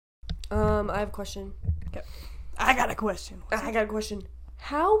I have a question. Okay. I got a question.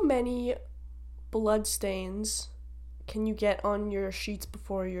 How many blood stains can you get on your sheets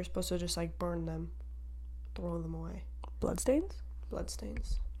before you're supposed to just, like, burn them? Throw them away. Bloodstains? Blood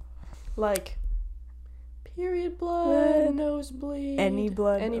stains. Like, period blood, nosebleed. Any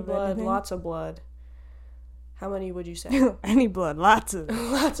blood. Any blood, lots of blood. How many would you say? Any blood, lots of.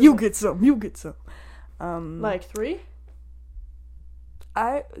 Lots of you blood. get some. Like 3?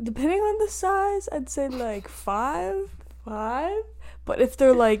 Depending on the size, I'd say like 5. But if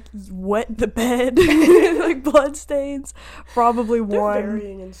they're like wet the bed, like blood stains, probably They're 1.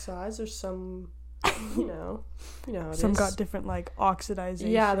 varying in size. There's some, you know how it Some is. got different like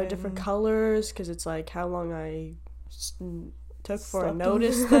oxidization. Yeah, they're different colors because it's like how long I took for to Slept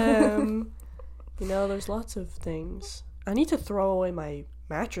notice on. them. There's lots of things. I need to throw away my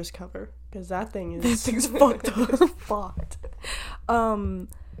mattress cover because that thing is. This thing's fucked up. Fucked. What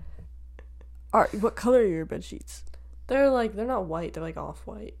color are your bed sheets? They're not white. They're like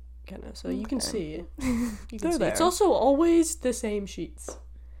off-white kind of. So you can see. You can They're see. there. It's also always the same sheets.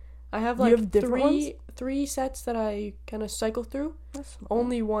 I have You like have different ones? three sets that I kind of cycle through. That's smart.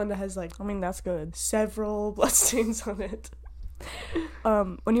 Only one that has like that's good. several bloodstains on it.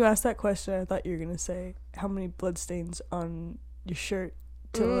 When you asked that question, I thought you were gonna say how many bloodstains on your shirt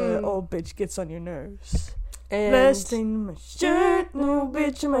till the old bitch gets on your nerves. And Bloodstains in my shirt, new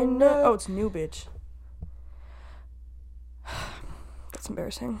bitch in my nerves. Oh, it's new bitch. That's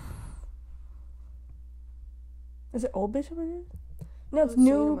embarrassing. Is it old bitch in my nerves? No, it's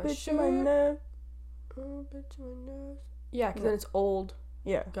new bitch in my nerves. Oh, bitch, my nose. Yeah, because then it's old.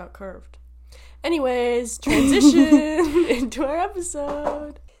 Yeah. Got curved. Anyways, transition into our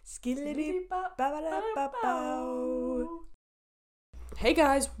episode. Hey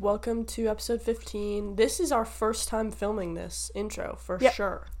guys, welcome to episode 15. This is our first time filming this intro, for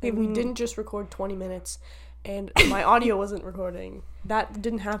sure. And we didn't just record 20 minutes, and my audio wasn't recording. That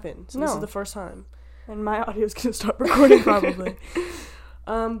didn't happen, so this is the first time. And my audio's gonna stop recording probably.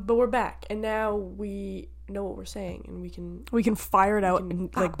 But we're back, and now we know what we're saying, and we can fire it out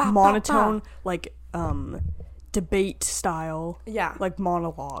in like monotone, like debate style. Yeah, like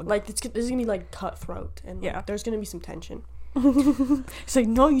monologue. Like this is gonna be like cutthroat, and like, there's gonna be some tension. It's like,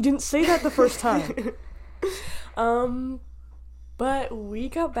 no, you didn't say that the first time. But we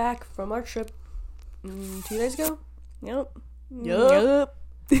got back from our trip 2 days ago. Yup.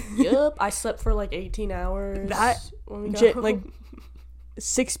 I slept for like 18 hours. That when we got home. like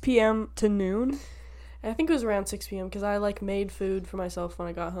 6 p.m. to noon. I think it was around 6 p.m. because I like made food for myself when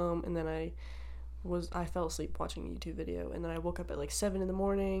I got home, and then I fell asleep watching a YouTube video, and then I woke up at like 7 in the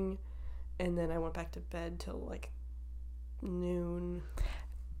morning, and then I went back to bed till like noon.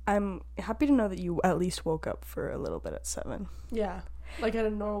 I'm happy to know that you at least woke up for a little bit at 7. Yeah, like at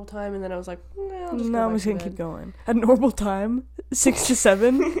a normal time, and then I was like, I'm just gonna keep going. At normal time, 6 to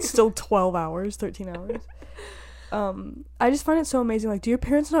 7, still 12 hours, 13 hours. I just find it so amazing. Like, do your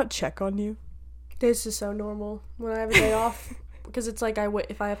parents not check on you? This is so normal when I have a day off, because it's like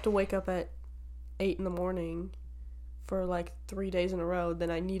if I have to wake up at 8 in the morning for like 3 days in a row,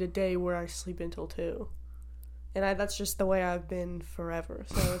 then I need a day where I sleep until 2. And that's just the way I've been forever.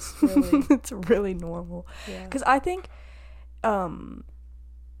 So it's really... it's really normal. Yeah. Because I think... I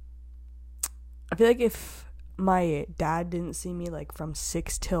feel like if my dad didn't see me, like, from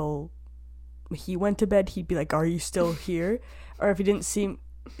 6 till he went to bed, he'd be like, are you still here? Or if he didn't see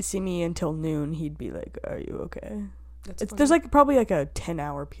me until noon, he'd be like, are you okay? There's, like, probably, like, a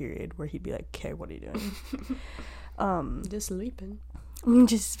 10-hour period where he'd be like, okay, what are you doing? Just sleeping. I'm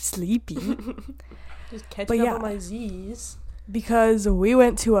just sleepy. Just catching up on my Z's. Because we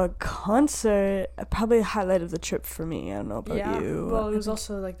went to a concert, probably a highlight of the trip for me. I don't know about you. Well, it was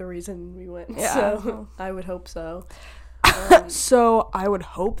also like the reason we went. Yeah. So I would hope so. So I would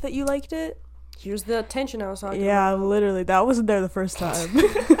hope that you liked it. Here's the tension I was talking about. Yeah, literally. That wasn't there the first time.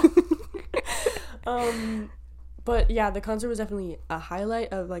 But yeah, the concert was definitely a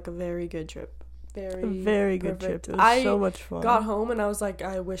highlight of like a very good trip. Very good trip. It was so much fun. Got home and I was like,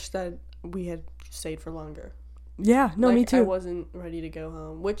 I wish that we had stayed for longer. Yeah, no, like, me too. I wasn't ready to go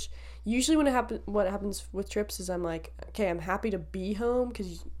home, which usually what happens with trips is I'm like, okay, I'm happy to be home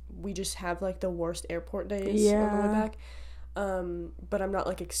because we just have like the worst airport days on the way back. But I'm not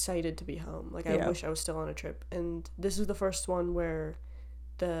like excited to be home. Like I wish I was still on a trip. And this is the first one where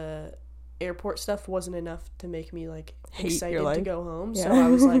airport stuff wasn't enough to make me like Hate excited your life. to go home. Yeah. So I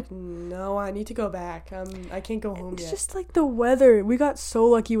was like, no, I need to go back. I can't go home It's yet. just like the weather. We got so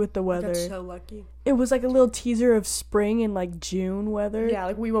lucky with the I weather. got so lucky. It was like a little teaser of spring and like June weather. Yeah,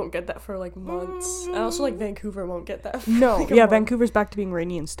 like we won't get that for like months. And also like Vancouver won't get that. For, No, like, a yeah, month. Vancouver's back to being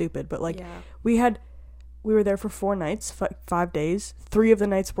rainy and stupid, but like yeah. we were there for 4 nights, 5 days. 3 of the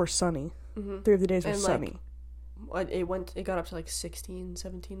nights were sunny. 3 of the days were And, sunny. It got up to like 16,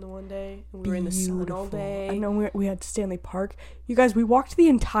 17 the one day. And we were in the sun all day. I know we had Stanley Park. You guys, we walked the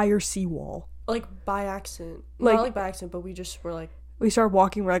entire seawall. Like by accident. Like- Not like by accident, but we just were like, We started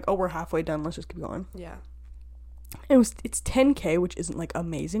walking, we're like, oh, we're halfway done, let's just keep going. yeah. It's 10K, which isn't like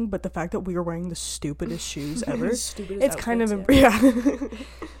amazing, but the fact that we were wearing the stupidest shoes ever, Stupidest it's kind of outfits, yeah.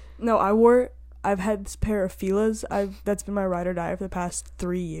 No, I've had this pair of Fila's. That's been my ride or die for the past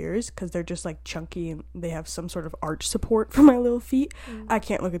 3 years because they're just like chunky and they have some sort of arch support for my little feet. I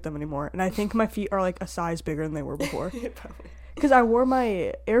can't look at them anymore, and I think my feet are like a size bigger than they were before. Probably. Because I wore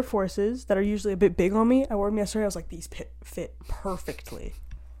my Air Forces that are usually a bit big on me. I wore them yesterday. I was like, these fit perfectly.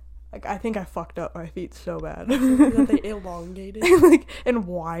 Like, I think I fucked up my feet so bad. That they elongated. Like, and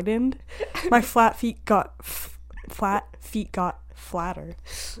widened. My flat feet got flatter.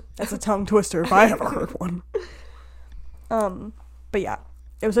 That's a tongue twister if I ever heard one. But yeah,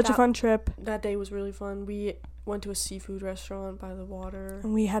 it was such a fun trip. That day was really fun. We went to a seafood restaurant by the water.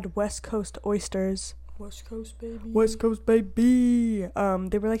 And we had West Coast oysters. West Coast, baby. West Coast, baby.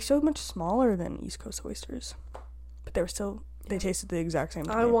 They were like so much smaller than East Coast oysters, but they were still. They tasted the exact same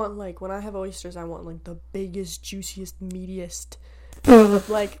to I me. want like when I have oysters, I want like the biggest, juiciest, meatiest,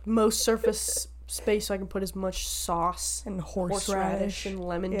 like most surface space so I can put as much sauce and horseradish and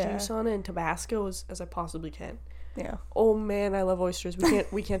lemon juice on it and Tabasco as I possibly can. Yeah. Oh man, I love oysters.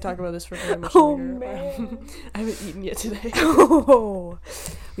 We can't talk about this for very much Oh longer. man. I haven't eaten yet today. Oh.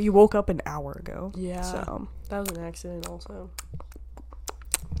 You woke up an hour ago. Yeah. So that was an accident also.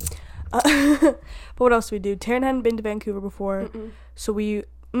 but what else did we do? Taryn hadn't been to Vancouver before, so we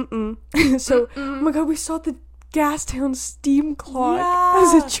so oh my god, we saw the Gastown steam clock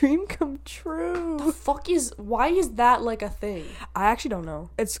as a dream come true. Why is that like a thing? I actually don't know.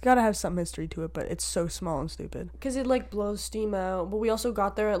 It's gotta have some history to it, but it's so small and stupid. Because it like blows steam out, but we also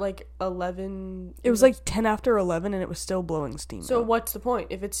got there at like 11. It was like 10 after 11 and it was still blowing steam so out. what's the point?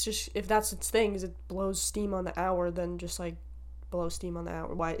 If that's its thing, is it blows steam on the hour, then just like blow steam on the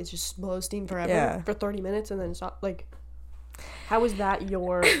hour. Why it just blows steam forever for 30 minutes and then stop? Like, how is that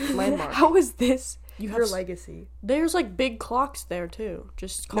your landmark? How is this your legacy? There's like big clocks there too.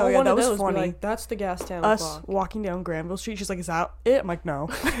 Just call one one that of was those. funny. Be like, that's the Gastown Us clock. walking down Granville Street, she's like, is that it? I'm like, no.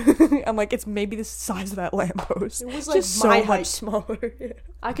 I'm like, it's maybe the size of that lamppost. It was like just my so height. much smaller.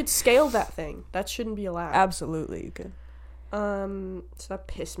 I could scale that thing. That shouldn't be allowed. Absolutely, you could. So that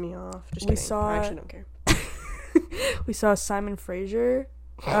pissed me off. Just We kidding. saw- I actually don't care. We saw Simon Fraser,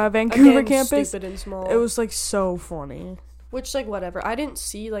 Vancouver Again, campus. stupid and small. It was like so funny. Which, like, whatever. I didn't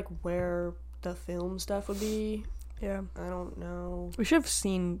see, like, where the film stuff would be. Yeah. I don't know. We should have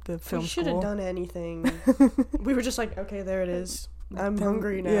seen the film We should school. have done anything. We were just like, okay, there it is. I'm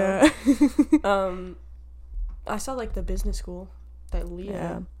hungry now. Yeah. I saw, like, the business school that Leah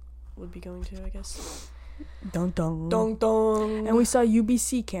Yeah. would be going to, I guess. Dun dun. Dong dong. And we saw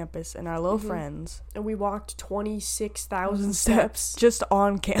UBC campus and our little friends. And we walked 26,000 steps. Just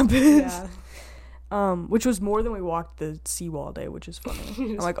on campus. Yeah. Which was more than we walked the seawall day, which is funny.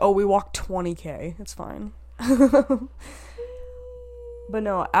 I'm like, oh, we walked 20K. It's fine. But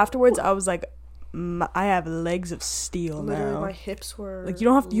no, afterwards I was like, I have legs of steel Literally, now. my hips were Like, you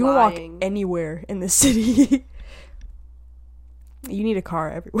don't walk anywhere in this city. You need a car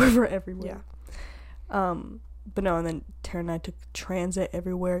everywhere for everywhere. Yeah. But no, and then Tara and I took transit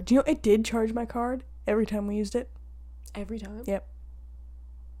everywhere. Do you know it did charge my card every time we used it? Every time? Yep.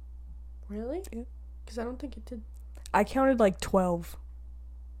 Really? Yeah. Because I don't think it did. I counted like 12.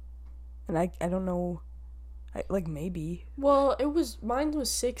 And I don't know. Like maybe. Well, mine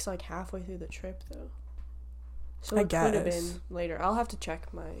was 6 like halfway through the trip though. So I it could have guess. been later. I'll have to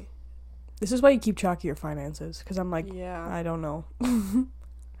check my. This is why you keep track of your finances, because I'm like, Yeah. I don't know.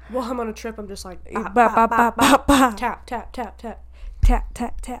 While I'm on a trip, I'm just like Ba, ba, ba, ba, ba. tap tap tap tap. Tap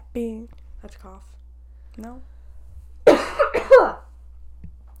tap tapping. I have to cough. No.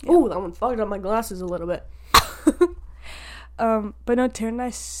 Ooh, that one fogged up my glasses a little bit. But no, Tara and I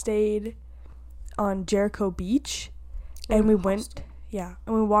stayed on Jericho Beach, and we went, and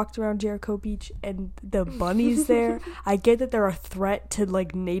we walked around Jericho Beach, and the bunnies there. I get that they're a threat to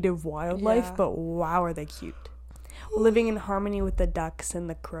like native wildlife, Yeah. but wow, are they cute? Living in harmony with the ducks and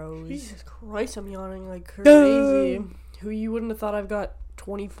the crows. Jesus Christ, I'm yawning like crazy. Who you wouldn't have thought I've got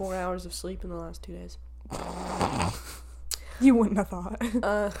 24 hours of sleep in the last 2 days. You wouldn't have thought.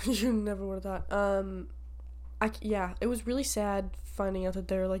 You never would have thought. Yeah, it was really sad finding out that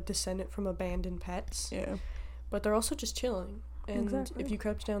they're, like, descendant from abandoned pets. Yeah. But they're also just chilling. And Exactly. if you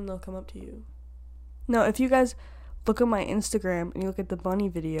crouch down, they'll come up to you. No, if you guys look at my Instagram and you look at the bunny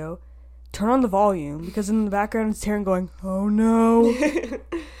video, turn on the volume, because in the background it's Taryn going, "Oh no,"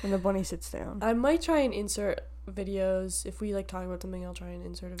 and the bunny sits down. I might try and insert videos. If we, like, talk about something, I'll try and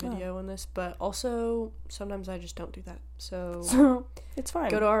insert a video on this. But also, sometimes I just don't do that. So it's fine.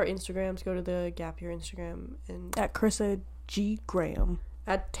 go to our Instagrams. Go to the Gap Year Instagram. And At Carissa G. Graham.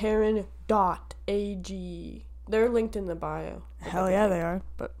 at Taryn.ag. They're linked in the bio. Hell yeah, they are.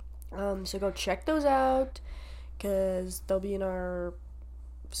 But So go check those out, because they'll be in our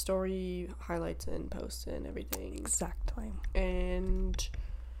story highlights and posts and everything. exactly. And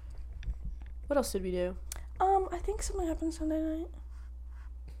what else did we do? I think something happened Sunday night.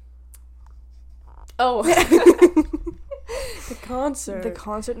 Oh, the concert. The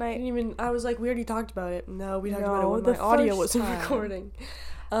concert I night. didn't even. I was like, we already talked about it. No, we talked about it No, when the my audio first wasn't time. recording.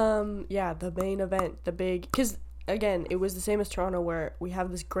 Yeah, the main event, the big, because again, it was the same as Toronto, where we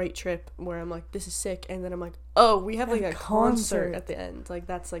have this great trip where I'm like, this is sick, and then I'm like, oh, we have like a concert at the end. Like,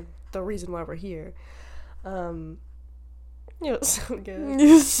 that's like the reason why we're here. It was so good.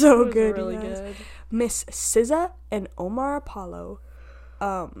 It was so It was good. really Yes. good. Miss SZA and Omar Apollo.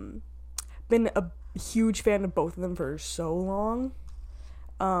 Been a huge fan of both of them for so long.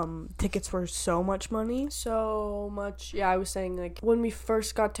 Tickets were so much money. So much. Yeah, I was saying, like, when we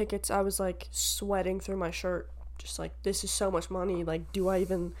first got tickets, I was like sweating through my shirt, just like, this is so much money. Like,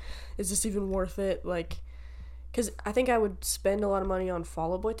 is this even worth it? Like, because I think I would spend a lot of money on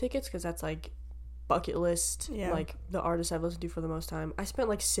Fall Out Boy tickets, because that's like bucket list, like the artists I've listened to for the most time. I spent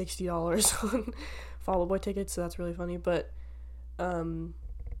like $60 on Fall Out Boy tickets, so that's really funny. But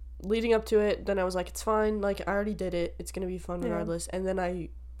leading up to it, then I was like, it's fine, like, I already did it, it's gonna be fun regardless. And then I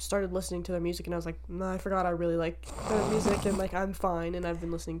started listening to their music, and I was like, I forgot I really like their music, and like, I'm fine, and I've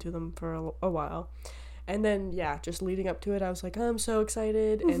been listening to them for a while. And then, yeah, just leading up to it, I was like, I'm so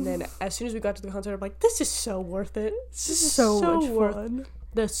excited. And then as soon as we got to the concert, I'm like, this is so worth it. This is so much fun.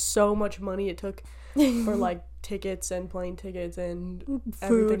 There's so much money it took for, like, tickets and plane tickets and Food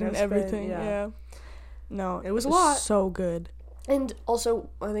everything and everything. Yeah. No, it was a lot. So good. And also,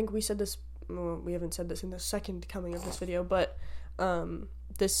 I think we said this, well, we haven't said this in the second coming of this video, but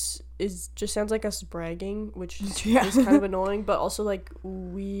this just sounds like us bragging, which is kind of annoying, but also, like,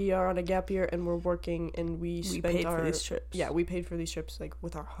 we are on a gap year and we're working, and we paid for these trips. Yeah, we paid for these trips, like,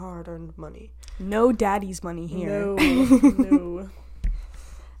 with our hard-earned money. No daddy's money here. No.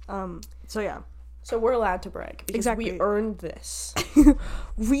 So yeah. So we're allowed to brag, because Exactly. we earned this.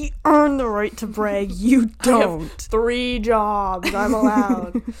 We earn the right to brag. You don't. I have 3 jobs. I'm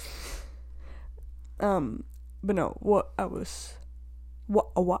allowed. But no, Wow.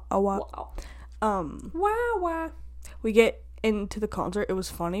 we get into the concert. It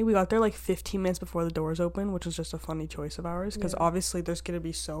was funny. We got there like 15 minutes before the doors open, which was just a funny choice of ours, because obviously there's gonna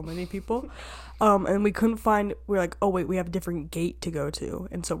be so many people. And we couldn't find, we're like, oh wait, we have a different gate to go to,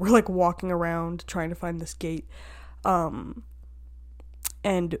 and so we're like walking around trying to find this gate, and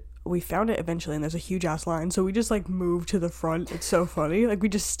we found it eventually, and there's a huge ass line, so we just like moved to the front. It's so funny. Like, we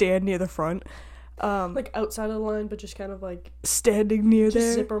just stand near the front, like outside of the line, but just kind of like standing near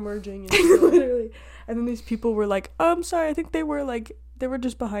there, zipper merging and literally. And then these people were like, I'm sorry, I think they were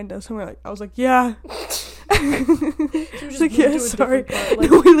just behind us. And we're like, I was like, yeah. Like, yeah, sorry. Like,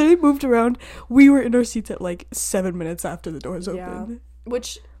 no, we literally moved around. We were in our seats at like 7 minutes after the doors opened.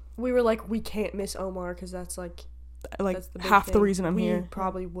 Which we were like, we can't miss Omar, because that's like that's the half thing. the reason I'm we here.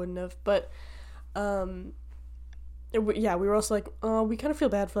 Probably wouldn't have, but we were also like, we kind of feel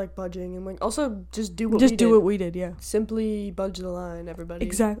bad for like budging, and like, also just do what we did. Yeah, simply budge the line, everybody.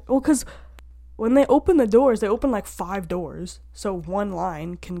 Exactly. Well, because when they open the doors, they open like 5 doors, so one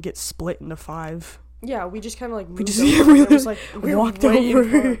line can get split into 5. Yeah, we just kind of like moved just over, and it was like we walked were way over. in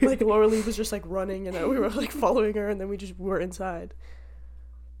front. Like, Laura Lee was just like running, and we were like following her, and then we just were inside.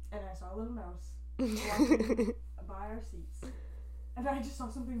 And I saw a little mouse walking by our seats, and I just saw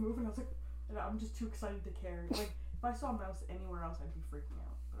something move, and I was like, I'm just too excited to care. Like, if I saw a mouse anywhere else, I'd be freaking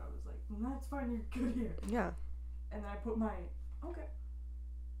out. But I was like, that's fine, you're good here. Yeah. And then I put my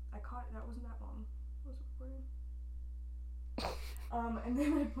I caught it. That wasn't that long. Was it recording? And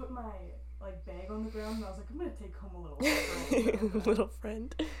then I put my like bag on the ground, and I was like, I'm gonna take home a little friend. Little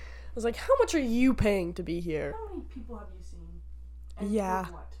friend. I was like, how much are you paying to be here? How many people have you seen? And for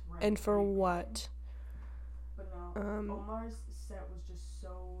what? Right? And for what? But no, Omar's set was just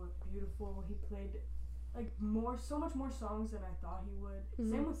so beautiful. He played like so much more songs than I thought he would.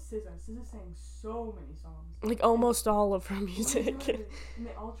 Mm-hmm. Same with SZA. SZA sang so many songs. Like almost all of her music. And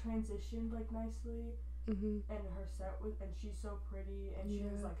they all transitioned like nicely. Mm-hmm. And her set was, and she's so pretty, and she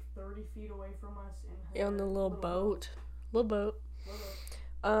was like 30 feet away from us in her on the little boat.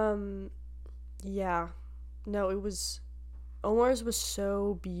 Yeah. No, it was, Omar's was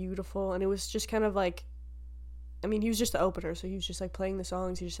so beautiful, and it was just kind of like, I mean, he was just the opener, so he was just like playing the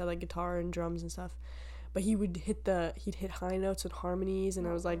songs. He just had like guitar and drums and stuff, but he'd hit high notes and harmonies, and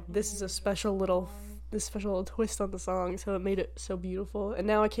I was like, this is a special little twist on the song, so it made it so beautiful. And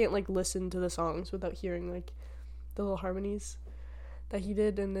now I can't like listen to the songs without hearing like the little harmonies that he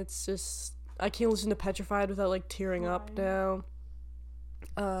did, and it's just, I can't listen to Petrified without like tearing up now.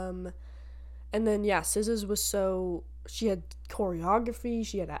 And then yeah, SZA's was so, she had choreography,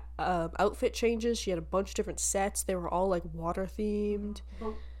 she had outfit changes, she had a bunch of different sets. They were all like water themed.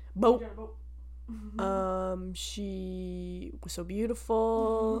 Boat. She was so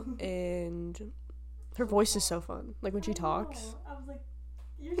beautiful, and her voice is so fun. Like when she talks. I was like,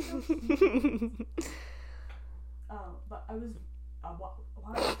 you're so cute. But I was, why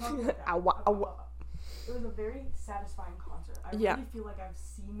was I talking about that? It was a very satisfying concert. I really feel like I've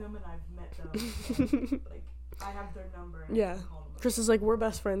seen them and I've met them. And, like, I have their number. And I can call them. Chris is like, we're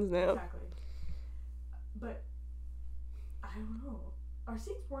best friends now. Exactly. But I don't know. Our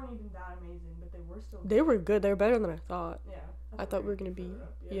seats weren't even that amazing, but they were still good. They were good. They were better than I thought. Yeah. I thought we were going to be,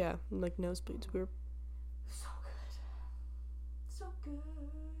 like nosebleeds. We were so good. So good.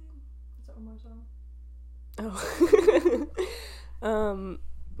 Is that one more song? Oh.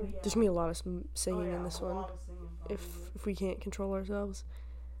 There's gonna be a lot of singing in this one. If we can't control ourselves.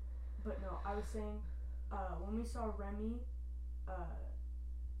 But no, I was saying, when we saw Remy,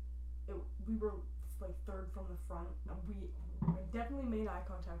 we were like third from the front. We definitely made eye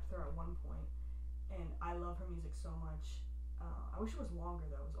contact with her at one point, and I love her music so much. I wish it was longer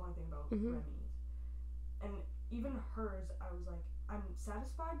though. It was the only thing about Remy's. And even hers, I was like, I'm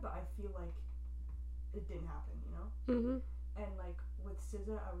satisfied, but I feel like it didn't happen, you know? Mm-hmm. And like with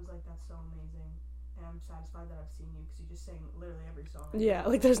SZA, I was like, that's so amazing, and I'm satisfied that I've seen you, because you just sang literally every song. Yeah,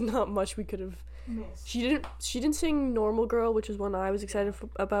 like there's not much we could have missed. She didn't sing Normal Girl, which is one I was excited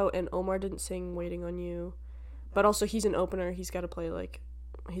about, and Omar didn't sing Waiting on You, but also he's an opener. He's got to play like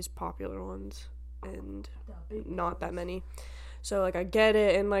his popular ones, and not that many. So like I get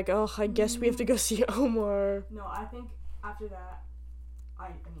it, and like I guess we have to go see Omar. No, I think after that, I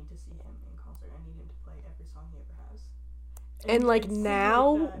need to see him in concert. I need him to play every song he ever has. And like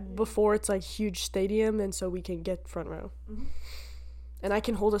now, before it's like huge stadium, and so we can get front row. Mm-hmm. And I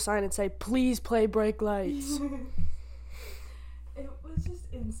can hold a sign and say, please play Break Lights. It was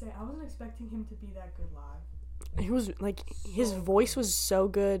just insane. I wasn't expecting him to be that good live. He was like, his voice was so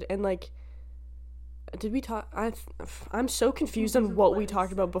good, and like, did we talk? I'm so confused on what we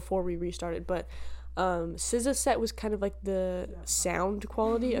talked about before we restarted, but SZA's set was kind of like the sound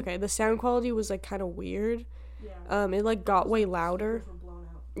quality. Okay, the sound quality was like kind of weird. Yeah. It like got way louder.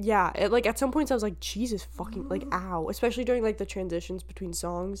 Yeah, it like at some points I was like, Jesus fucking, like, ow. Especially during like the transitions between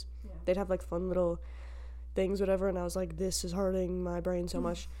songs. Yeah. They'd have like fun little things, whatever, and I was like, this is hurting my brain so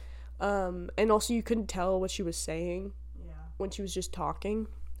much. And also you couldn't tell what she was saying when she was just talking.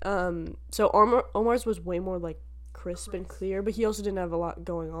 So Omar's was way more like crisp and clear, but he also didn't have a lot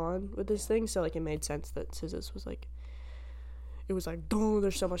going on with this thing, so like it made sense that SZA's was like, it was like, oh,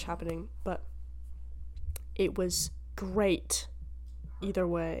 there's so much happening, but it was great either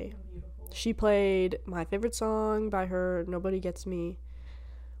way. She played my favorite song by her, Nobody Gets Me,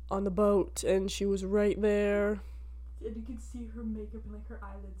 on the boat, and she was right there. And you could see her makeup and like her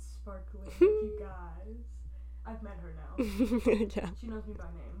eyelids sparkling. Like, you guys, I've met her now. Yeah. She knows me by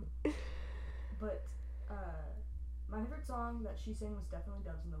name. But my favorite song that she sang was definitely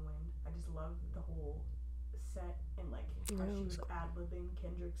Doves in the Wind. I just loved the whole set, and like how she was ad-libbing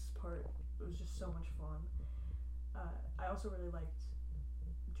Kendrick's part. It was just so much fun. I also really liked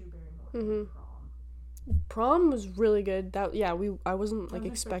Drew Barrymore. Prom was really good. I wasn't like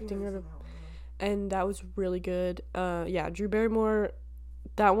expecting her to, and that was really good. Drew Barrymore,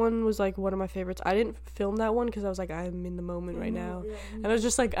 that one was like one of my favorites. I didn't film that one because I was like, I'm in the moment right now, and I was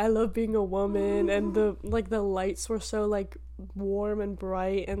just like, I love being a woman, and the lights were so like warm and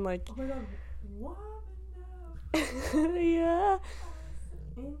bright, and like, oh my god, warm enough. Yeah.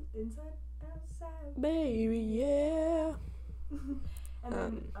 Inside, outside, baby, yeah. And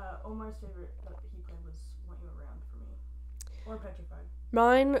then Omar's favorite that he played was Want You Around for me, or Petrified.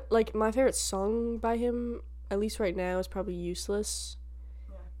 Mine, like, my favorite song by him, at least right now, is probably Useless.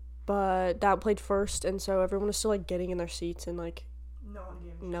 Yeah. But that played first, and so everyone was still like getting in their seats, and like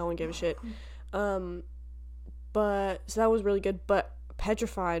no one gave a shit. But so that was really good. But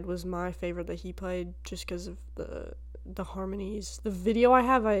Petrified was my favorite that he played just because of the harmonies. The video I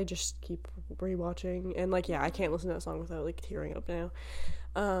have, I just keep rewatching, and like I can't listen to that song without like tearing up now.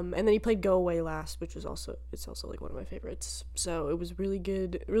 And then he played Go Away last, which was also like one of my favorites. So it was really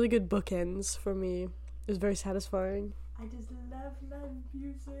good bookends for me. It was very satisfying. I just love live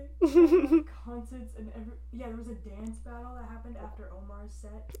music. I love concerts and there was a dance battle that happened after Omar's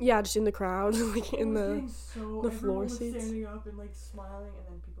set. Yeah, just in the crowd, like in the floor was seats. Standing up and like smiling, and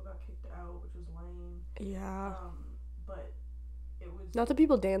then people got kicked out, which was lame. Yeah. But it was not the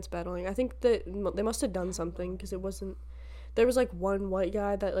people dance battling. I think that they must have done something because it wasn't. There was like one white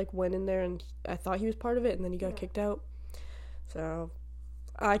guy that like went in there and I thought he was part of it, and then he got kicked out. So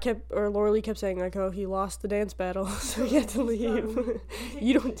Laura Lee kept saying like, oh, he lost the dance battle, so he had to leave.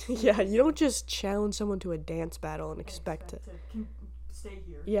 you don't just challenge someone to a dance battle and expect to stay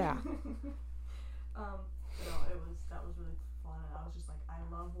here. Yeah. That was really fun, and I was just like, I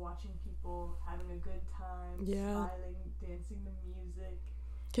love watching people having a good time, smiling, dancing to music.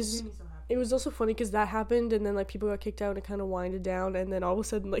 Because it made me so happy. It was also funny because that happened, and then like people got kicked out and it kind of winded down, and then all of a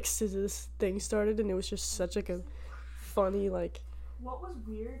sudden like SZA's thing started, and it was just such like a funny like. What was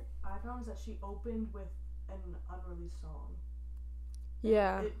weird, I found, is that she opened with an unreleased song.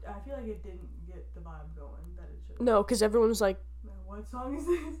 Yeah. I feel like it didn't get the vibe going that it should. No, because everyone was like, what song is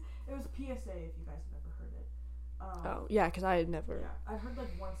this? It was PSA, if you guys have never heard it. Oh, yeah, because I had never. Yeah, I heard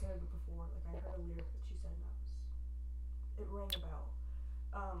like once I heard it before. Like I heard a lyric that she said, and it rang a bell.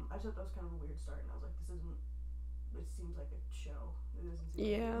 I just thought that was kind of a weird start, and I was like, it seems like a show. It doesn't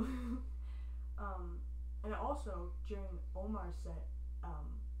seem like and also, during Omar's set,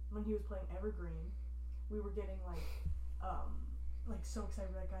 when he was playing Evergreen, we were getting like so excited,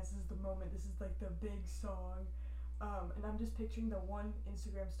 like, guys, this is the moment, this is like the big song. And I'm just picturing the one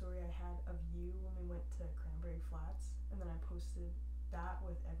Instagram story I had of you when we went to Cranberry Flats, and then I posted that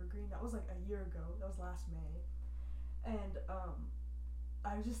with Evergreen. That was like a year ago. That was last May. And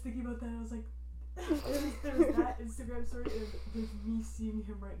I was just thinking about that, and I was like, there was that Instagram story, and there's me seeing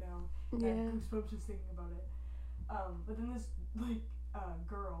him right now. Yeah. And goosebumps just thinking about it. But then this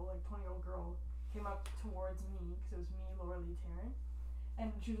girl, 20-year-old girl, came up towards me, because it was me, Laura Lee, Taryn,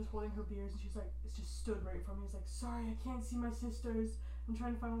 and she was just holding her beers, and she's like, it just stood right in front of me. She's like, sorry, I can't see my sisters. I'm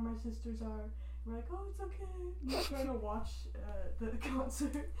trying to find where my sisters are. And we're like, oh, it's okay. And we're trying to watch the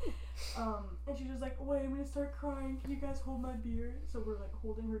concert. And she's just like, wait, I'm gonna start crying. Can you guys hold my beer? So we're like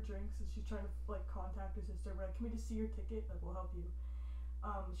holding her drinks, and she's trying to like contact her sister. We're like, can we just see your ticket? Like, we'll help you.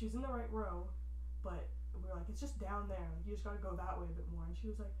 She was in the right row, but we were like, it's just down there. Like, you just gotta go that way a bit more. And she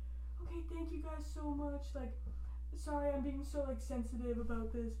was like, okay, thank you guys so much. Like, sorry I'm being so like sensitive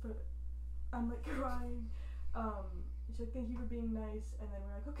about this, but I'm like crying. She's like, thank you for being nice. And then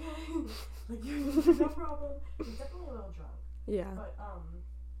we're like, okay, like, no problem. She's definitely a little drunk. Yeah. But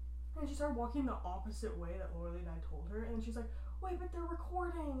and she started walking the opposite way that Laura Lee and I told her, and she's like, wait, but they're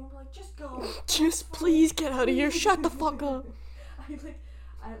recording. And we're like, just go. Just please get out of here. Shut the fuck up.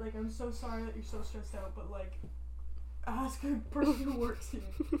 I'm so sorry that you're so stressed out, but like, ask a person who works here.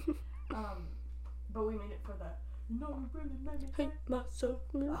 But we made it for that. No, we really made it. Hate myself.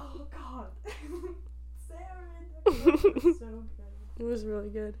 Oh God, Sarah, that was so good. It was really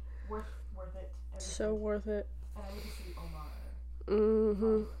good. Worth it. So worth it. And I need to see Omar.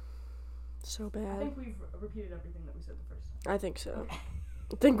 Mhm. So I bad. think we've repeated everything that we said the first time. I think so.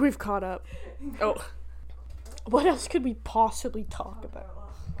 I think we've caught up. Oh. What else could we possibly talk about?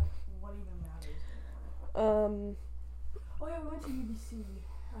 What even matters anymore? Oh yeah, we went to UBC.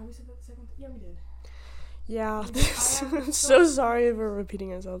 We said that the second. Yeah, we did. Yeah. I'm so sorry if we're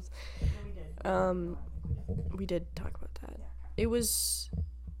repeating ourselves. Yeah, we did. We did talk about that. Yeah. It was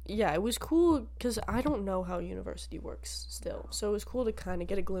cool because I don't know how university works still. So it was cool to kind of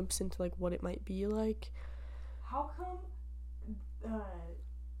get a glimpse into like what it might be like. How come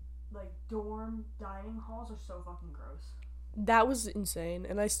dorm dining halls are so fucking gross? That was insane,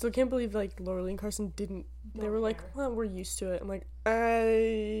 and I still can't believe like Laura Lee and Carson didn't. They were like, well, we're used to it. I'm like,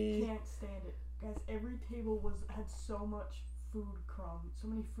 I can't stand it, guys. Every table had so much so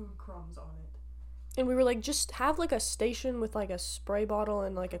many food crumbs on it. And we were like, just have like a station with like a spray bottle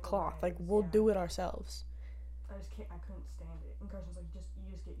and like a cloth. Like we'll do it ourselves. I couldn't stand it. And Carson's like, you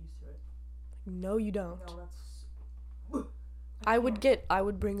just get used to it. No, you don't. No, that's. I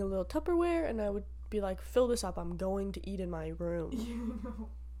would bring a little Tupperware, and I would be like, fill this up. I'm going to eat in my room. You know.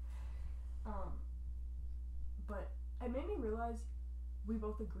 But it made me realize we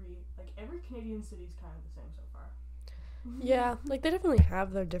both agree, like, every Canadian city is kind of the same so far. Yeah, like, they definitely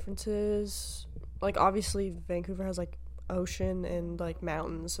have their differences. Like, obviously, Vancouver has, like, ocean and, like,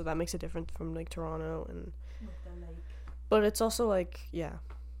 mountains, so that makes it different from, like, Toronto and... With But it's also like, yeah.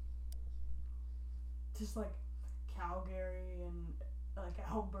 Just like Calgary and like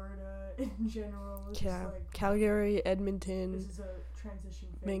Alberta in general. It's Yeah. just like Calgary, Edmonton, this is a transition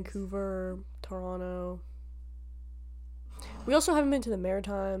phase. Vancouver, Toronto. We also haven't been to the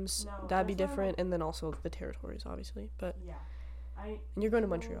Maritimes. No, That'd be that's not different. And then also the territories, obviously. But Yeah. and you're going to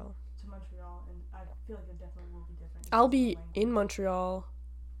Montreal. To Montreal, and I feel like it definitely will be different. I'll be in Montreal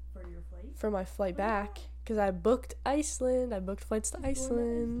for your flight. for my flight back because I booked Iceland. I booked flights to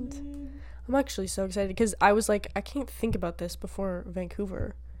Iceland. I'm actually so excited because I was like, I can't think about this before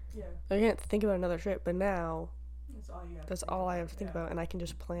Vancouver. Yeah. I can't think about another trip, but now That's all I have to think about, and I can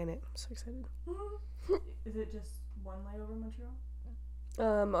just plan it. I'm so excited. Is it just one layover in Montreal?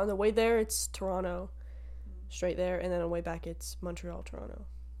 On the way there, it's Toronto, straight there, and then on the way back, it's Montreal, Toronto,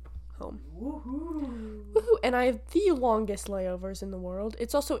 home. Woohoo! Woohoo! And I have the longest layovers in the world.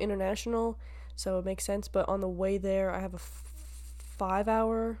 It's also international, so it makes sense. But on the way there, I have a 4.5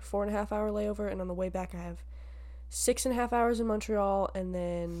 hour layover, and on the way back, I have 6.5 hours in Montreal, and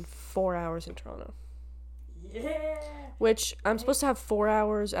then 4 hours in Toronto. Yeah. Which I'm supposed to have 4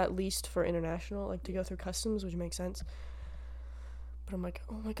 hours at least for international, like to go through customs, which makes sense. But I'm like,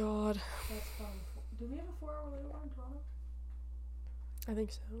 oh my god. That's fun. Do we have a 4 hour layover in Toronto? I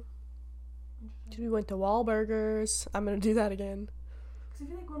think so. We went to Wahlburgers. I'm gonna do that again. Cause I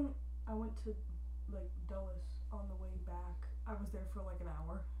feel like when I went to like Dulles on the way back, I was there for like an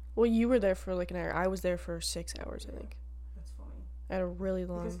hour. Well, you were there for like an hour. I was there for 6 hours, I think. That's funny. I had a really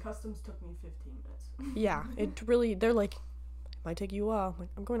long. Because customs took me 15 minutes. Yeah, it really. They're like, it might take you a while. I'm like,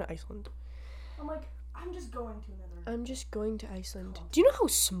 I'm going to Iceland. I'm like, I'm just going to another. I'm just going to Iceland. Do you know how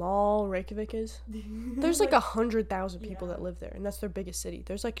small Reykjavik is? There's like 100,000 people that live there, and that's their biggest city.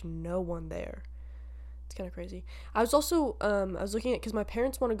 There's like no one there. It's kind of crazy. I was also I was looking at because my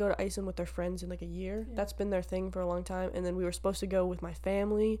parents want to go to Iceland with their friends in like a year. Yeah. That's been their thing for a long time, and then we were supposed to go with my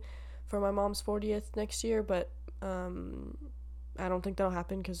family for my mom's 40th next year, but I don't think that'll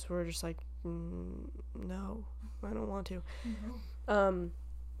happen because we're just like no, I don't want to. Mm-hmm.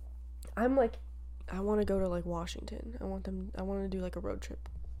 I'm like, I want to go to like Washington. I want to do like a road trip.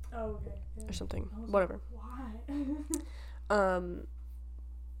 Oh, okay. Yeah. Or something. Whatever. Like, why?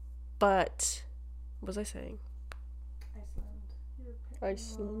 But what was I saying?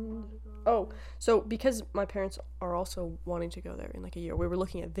 Iceland. Oh, so because my parents are also wanting to go there in like a year, we were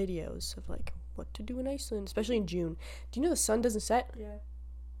looking at videos of like what to do in Iceland, especially in June. Do you know the sun doesn't set? Yeah.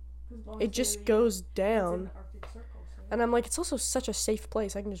 It just goes down. It's in the Arctic Circle, so. And I'm like, it's also such a safe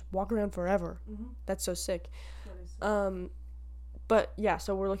place. I can just walk around forever. Mm-hmm. That's so sick. That is sick. But yeah,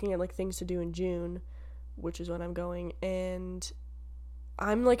 so we're looking at like things to do in June, which is when I'm going, and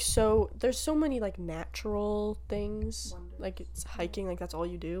I'm like, there's so many like natural things. Wonders. Like it's hiking, like that's all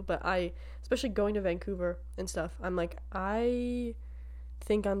you do. But especially going to Vancouver and stuff, I'm like, I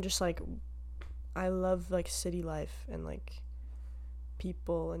think I'm just like, I love like city life and like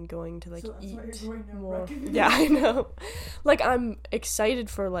people and going to like eat more. Yeah, I know. Like I'm excited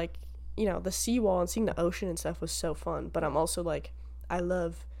for like, you know, the seawall and seeing the ocean and stuff was so fun. But I'm also like, I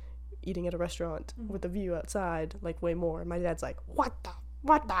love eating at a restaurant with a view outside like way more. And my dad's like, what the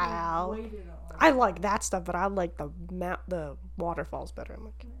hell? I like that stuff, but I like the waterfalls better. I'm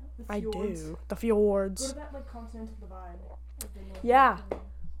like, I do. The fjords. Go to that like continental divide. Yeah.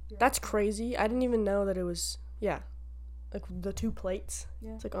 That's crazy. I didn't even know that it was, like the two plates.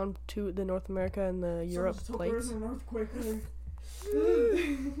 Yeah. It's like on the North America and the Europe plates. There's an earthquake. Karen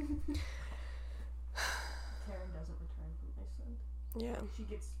doesn't return from Iceland. Yeah. She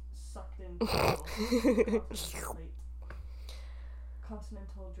gets sucked into the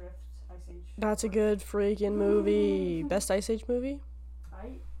continental drift Ice Age. That's a good freaking movie. Best Ice Age movie?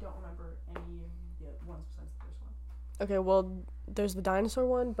 I don't remember any of the ones besides the first one. Okay, well, there's the dinosaur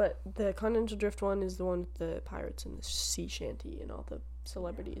one, but the continental drift one is the one with the pirates and the sea shanty and all the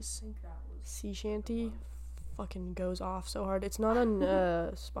celebrities. Yeah, I think that was sea shanty fucking goes off so hard. It's not on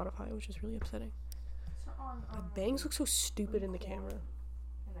Spotify, which is really upsetting. It's not on, my bangs look so stupid in the camera. In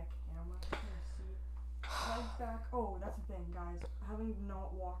the camera? Back. Oh, that's the thing, guys. Having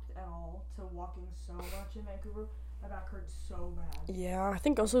not walked at all to walking so much in Vancouver, my back hurts so bad. Yeah, I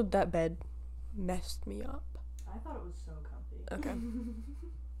think also that bed messed me up. I thought it was so comfy. Okay.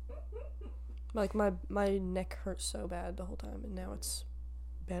 Like my neck hurt so bad the whole time, and now it's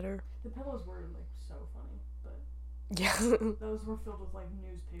better. The pillows were like so funny, but yeah, those were filled with like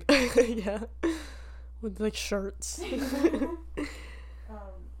newspapers. Yeah, with like shirts. But no,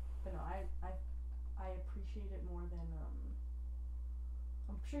 I appreciate it more than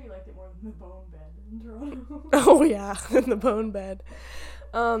I'm sure you liked it more than the bone bed in Toronto. Oh yeah, the bone bed.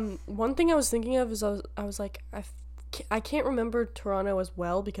 One thing I was thinking of is I was like, I can't remember Toronto as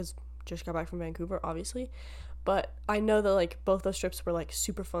well because just got back from Vancouver, obviously. But I know that like both those trips were like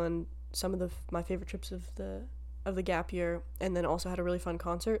super fun. Some of my favorite trips of the gap year, and then also had a really fun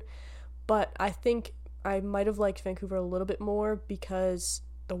concert. But I think I might have liked Vancouver a little bit more because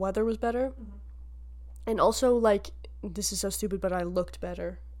the weather was better. Mm-hmm. And also, like, this is so stupid, but I looked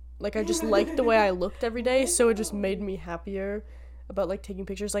better. Like, I just liked the way I looked every day, so it just made me happier about, like, taking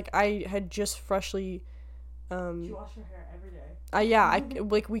pictures. Like, I had just freshly, You wash your hair every day.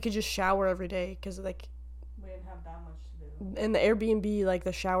 like, we could just shower every day, because, like, We didn't have that much to do. in the Airbnb, like,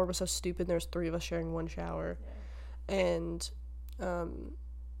 the shower was so stupid, there was 3 of us sharing one shower. Yeah. And,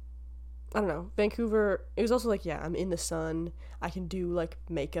 I don't know, Vancouver, it was also, like, yeah, I'm in the sun, I can do, like,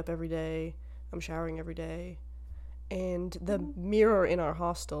 makeup every day, I'm showering every day. And the mirror in our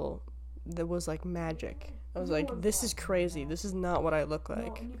hostel, that was like magic. I was like, this is crazy. This is not what I look like.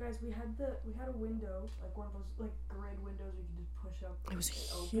 No, and you guys, we had a window, like one of those like grid windows you could just push up. It was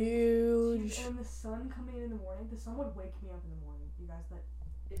open. huge. And the sun coming in the morning, the sun would wake me up in the morning. You guys, that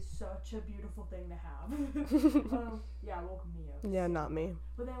is such a beautiful thing to have. Yeah, it woke me up. Yeah, not me.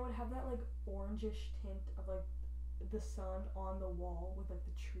 But then I would have that like orangish tint of like the sun on the wall with like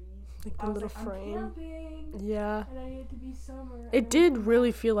the trees, Like the little frame. I'm camping, yeah. and I need it to be summer. It did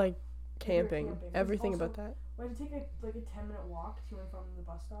really feel like camping. camping. Everything Also, about that. We had to take a 10-minute walk to and from the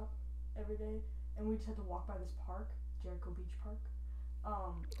bus stop every day, and we just had to walk by this park, Jericho Beach Park.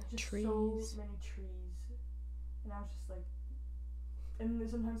 Just Trees. so many trees, and I was just like, and then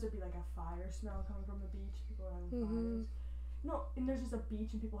sometimes there'd be like a fire smell coming from the beach. People were having fires. No, and there's just a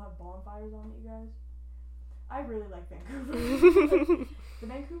beach and people have bonfires on it. You guys. I really like Vancouver. The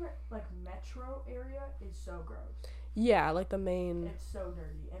Vancouver, like, metro area is so gross. Yeah, like the main. It's so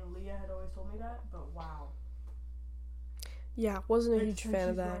dirty. And Leah had always told me that, but wow. Yeah, wasn't a huge fan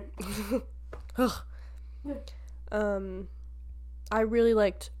of that. Right. I really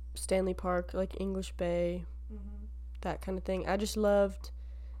liked Stanley Park, like English Bay, Mm-hmm. that kind of thing. I just loved,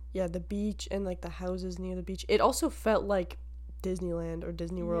 the beach and, like, the houses near the beach. It also felt like Disneyland or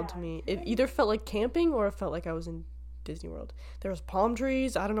Disney World to me. It either felt like camping or it felt like I was in Disney World. There was palm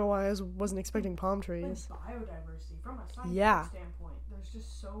trees. I don't know why I wasn't expecting palm trees. Like biodiversity from a scientific standpoint. There's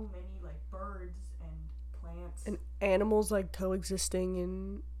just so many like birds and plants And animals like coexisting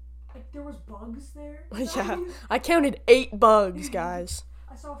and like there was bugs there. yeah. I counted 8 bugs, guys.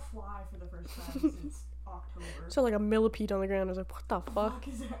 I saw a fly for the first time since October. So like a millipede on the ground. I was like, what the What fuck?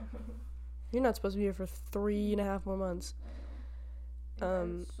 is that? You're not supposed to be here for 3.5 more months.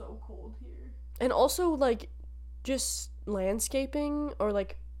 It's so cold here. And also, like, just landscaping or,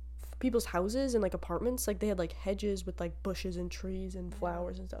 like, people's houses and, like, apartments. Like, they had, like, hedges with, like, bushes and trees and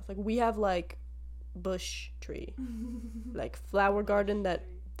flowers and stuff. Like, we have, like, bush tree. Like, flower garden that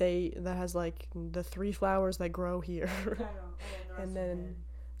has, like, the 3 flowers that grow here. I know. And then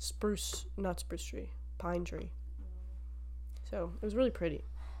not spruce tree, pine tree. So, it was really pretty.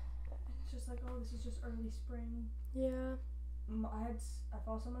 It's just like, oh, this is just early spring. Yeah. I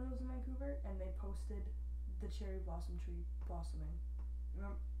followed someone who was in Vancouver, and they posted the cherry blossom tree blossoming.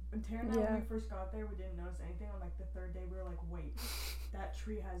 Remember, Tara and I, when we first got there, we didn't notice anything. On like the 3rd day, we were like, wait, that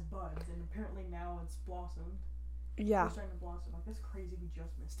tree has buds, and apparently now it's blossomed. Yeah. It's starting to blossom. Like, that's crazy, we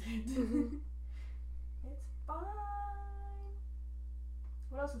just missed it. It's fine.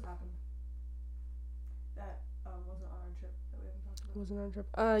 What else has happened that wasn't on our trip that we haven't talked about? Wasn't on a trip.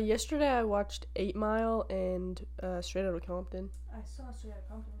 Yesterday I watched 8 Mile and Straight Outta Compton. I saw Straight Outta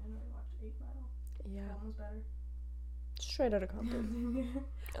Compton. I didn't really watch 8 Mile. Yeah. That one was better. Straight Outta Compton.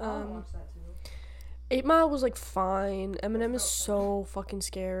 I want to watch that too. 8 Mile was like fine. Eminem is so fucking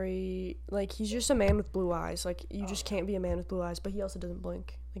scary. Like, he's just a man with blue eyes. Like, you just can't be a man with blue eyes. But he also doesn't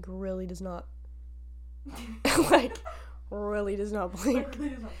blink. Like, really does not. Like, really does not blink.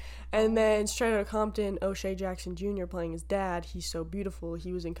 And then Straight Outta Compton, O'Shea Jackson Jr. playing his dad. He's so beautiful.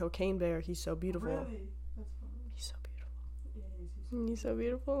 He was in Cocaine Bear. He's so beautiful. Really? That's funny. He's so beautiful. Yeah, He's so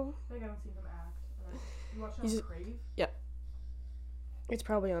beautiful. I think I haven't seen him act. You watched He's it on Crave? Yeah. It's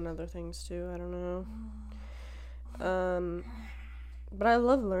probably on other things too. I don't know. But I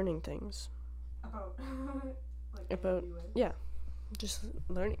love learning things. About like About AWA. yeah, just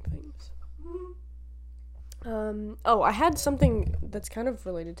learning things. Oh, I had something that's kind of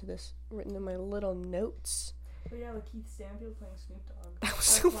related to this written in my little notes. But yeah, like Keith Stanfield playing Snoop Dogg. That was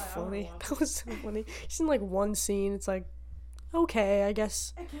so funny. That was so funny. He's in like one scene. It's like, okay, I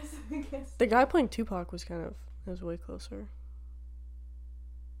guess. I guess. The guy playing Tupac was way closer.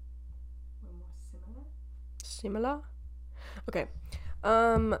 More similar? Similar? Okay.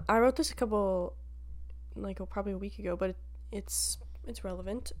 I wrote this probably a week ago, but it's it's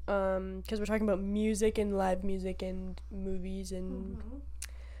relevant. Because we're talking about music and live music and movies, and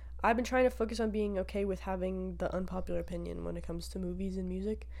I've been trying to focus on being okay with having the unpopular opinion when it comes to movies and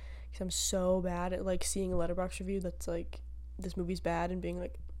music. Because I'm so bad at, like, seeing a Letterboxd review that's like, this movie's bad, and being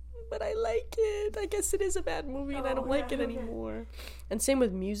like, but I like it. I guess it is a bad movie, and I don't like it anymore. And same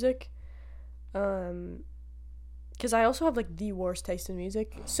with music. Because I also have, like, the worst taste in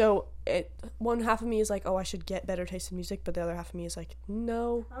music. So one half of me is like, oh, I should get better taste in music, but the other half of me is like,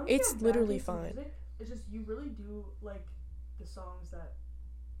 no, it's literally fine. It's just you really do like the songs that,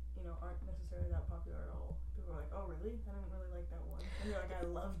 you know, aren't necessarily that popular at all. People are like, oh, really? I didn't really like that one. And you're like, I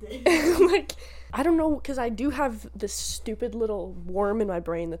loved it. Like, I don't know, because I do have this stupid little worm in my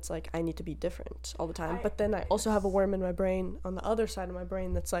brain that's like, I need to be different all the time. But then I also have a worm in my brain on the other side of my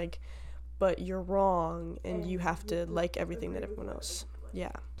brain that's like, but you're wrong, and you have to like everything that everyone else.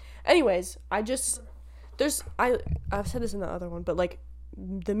 Yeah. Anyways, I've said this in the other one, but, like,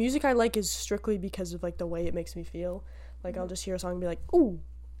 the music I like is strictly because of, like, the way it makes me feel. Like, I'll just hear a song and be like, ooh,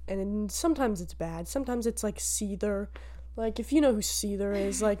 and then sometimes it's bad. Sometimes it's, like, Seether. Like, if you know who Seether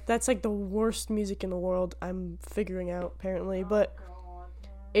is, like, that's, like, the worst music in the world. I'm figuring out, apparently, but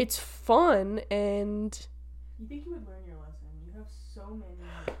it's fun, and you think you would learn your lesson. You have so many.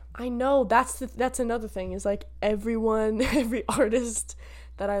 I know, that's another thing, is, like, every artist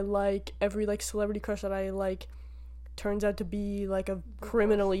that I like, every, like, celebrity crush that I like, turns out to be, like, a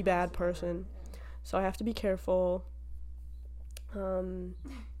criminally bad person. So I have to be careful. Some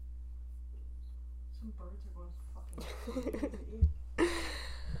birds are going fucking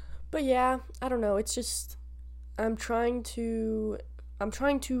But yeah, I don't know, it's just, I'm trying to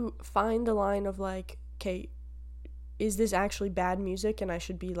find the line of, like, okay, is this actually bad music, and I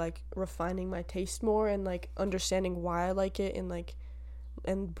should be, like, refining my taste more, and, like, understanding why I like it, and, like,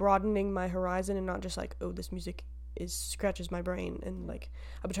 and broadening my horizon, and not just, like, oh, this music scratches my brain, and, like,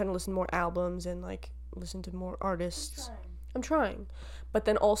 I've been trying to listen to more albums, and, like, listen to more artists. I'm trying. But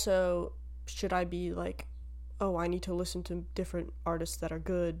then also, should I be, like, oh, I need to listen to different artists that are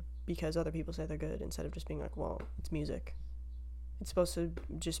good because other people say they're good, instead of just being like, well, it's music. It's supposed to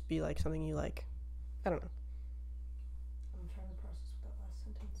just be, like, something you like. I don't know.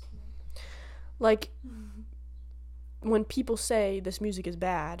 Like, when people say this music is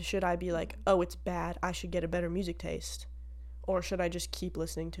bad, should I be like, oh, it's bad, I should get a better music taste? Or should I just keep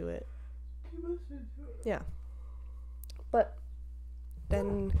listening to it? Yeah. But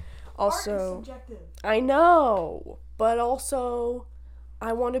then also, art is subjective. I know, but also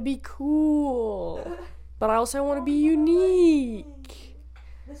I want to be cool. But I also want to be unique.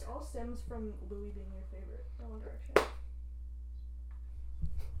 This all stems from Louis being your favorite from One Direction.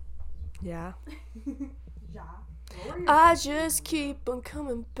 Yeah. Yeah. I just keep on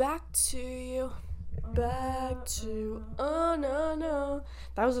coming back to you. Back to, oh no, no.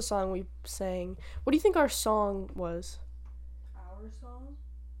 That was a song we sang. What do you think our song was? Our song?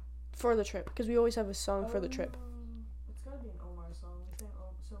 For the trip. Because we always have a song for the trip. It's gotta be an Omar song. We sang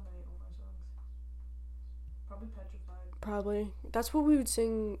so many Omar songs. Probably Petrified. Probably. That's what we would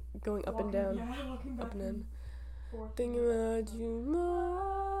sing going up and down. Yeah, walking back up and in. Forth. Thinking about you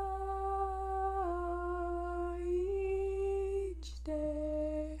more each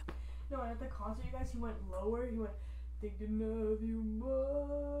day. No, and at the concert, you guys, he went lower. He went, thinking of you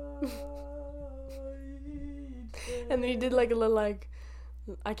more each day. And then he did, like, a little, like,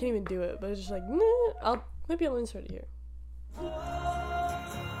 I can't even do it, but it's just like, nah, maybe I'll insert it here.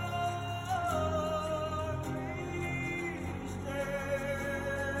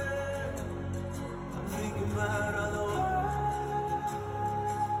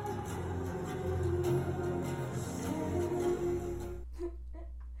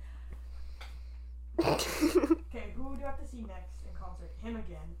 Okay, who do you have to see next in concert? Him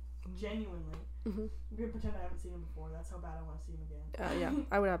again. Genuinely. Mm-hmm. I'm gonna pretend I haven't seen him before. That's how bad I want to see him again. Yeah,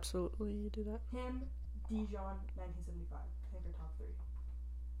 I would absolutely do that. Him, Dijon, 1975. I think are top 3.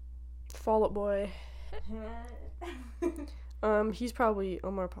 Fall Out Boy.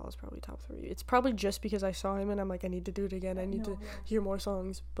 Omar Paul's probably top 3. It's probably just because I saw him and I'm like, I need to do it again. I need to hear more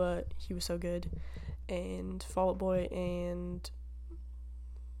songs, but he was so good. And Fall Out Boy and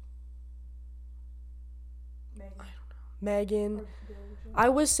Megan. I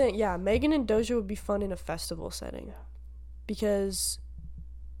was saying, yeah, Megan and Doja would be fun in a festival setting. Yeah. Because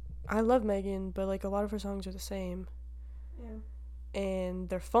I love Megan, but, like, a lot of her songs are the same. Yeah. And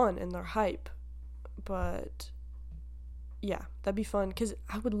they're fun and they're hype. But yeah, that'd be fun, because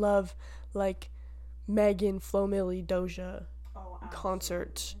I would love, like, Megan, Flo Milli, Doja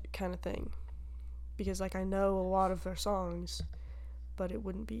concert kind of thing, because, like, I know a lot of their songs, but it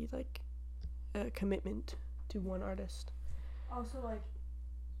wouldn't be, like, a commitment to one artist. Also, like,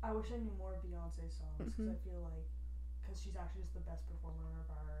 I wish I knew more of Beyonce's songs because I feel like, because she's actually just the best performer of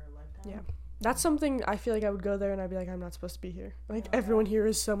our lifetime. Yeah. That's something I feel like I would go there and I'd be like, I'm not supposed to be here. Like, everyone here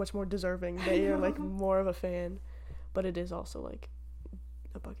is so much more deserving. They are, like, more of a fan. But it is also, like,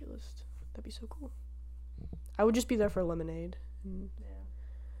 a bucket list. That'd be so cool. I would just be there for Lemonade. And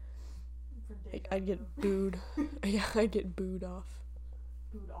I'd get booed. Yeah, I'd get booed off.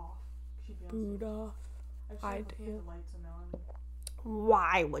 Booed off. Booed off. I'd the lights and now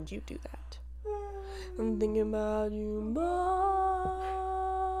Why would you do that? I'm thinking about you more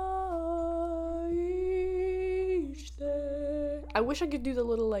each day. I wish I could do the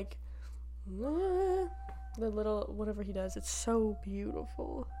little, like, the little whatever he does. It's so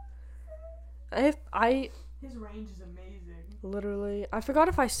beautiful. His range is amazing. Literally. I forgot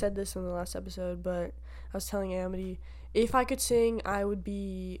if I said this in the last episode, but I was telling Amity, if I could sing, I would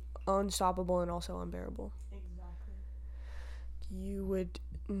be unstoppable and also unbearable. Exactly. You would...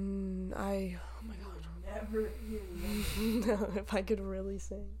 oh my god. Never hear you. No, if I could really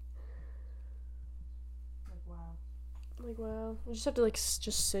sing. Like, wow. I just have to, like,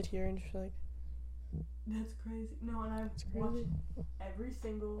 just sit here and just, like... That's crazy. No, and I've watched every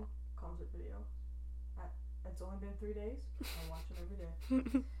single concert video. It's only been 3 days. I watch them every day.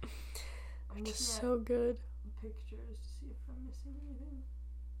 I'm just so good. Pictures to see if I'm missing anything.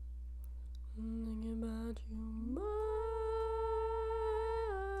 Thinking about you more.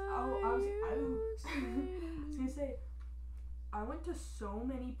 I was gonna say, I went to so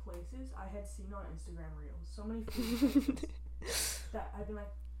many places I had seen on Instagram Reels. So many food places that I've been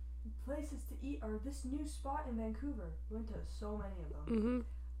like, places to eat are this new spot in Vancouver. We went to so many of them.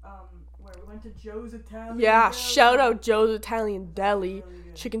 Where we went to Joe's Italian Deli. Shout out Joe's Italian Deli.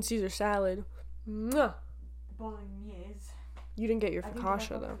 Really Chicken Caesar salad. Mwah. Bolognese. You didn't get your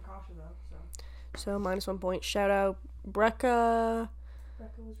focaccia though. So -1 point. Shout out Brecca.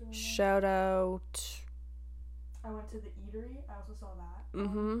 Was really nice. Shout out. I went to the eatery. I also saw that.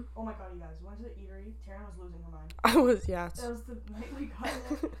 Oh my god, you guys. We went to the eatery. Taryn was losing her mind. I was, yeah. That was the night we got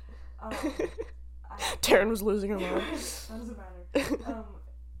there. Taryn was losing her mind. That doesn't matter.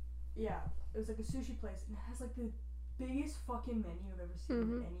 Yeah, it was like a sushi place, and it has like the biggest fucking menu I've ever seen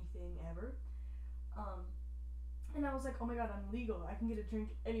of anything ever. And I was like, oh my god, I'm legal. I can get a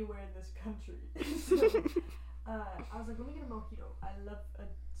drink anywhere in this country. So, I was like, let me get a mojito. I love a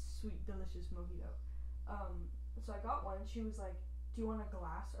sweet, delicious mojito. So I got one, and she was like, do you want a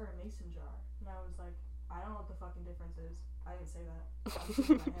glass or a mason jar? And I was like, I don't know what the fucking difference is. I didn't say that. I was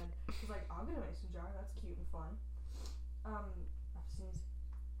in my head. I was like, I'll get a mason jar. That's cute and fun. I've sneezed.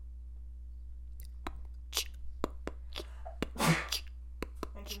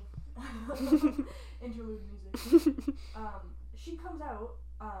 Thank you. Interlude music. She comes out.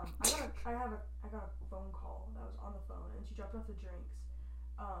 I got a phone call that was on the phone, and she dropped off the drinks.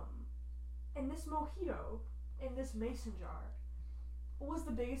 And this mojito in this mason jar was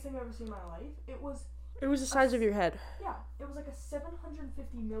the biggest thing I've ever seen in my life. It was the size of your head. Yeah, it was like a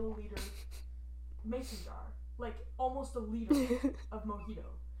 750 milliliter mason jar, like almost a liter of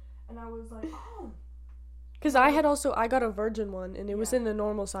mojito, and I was like, oh. Because I got a virgin one, and it was in the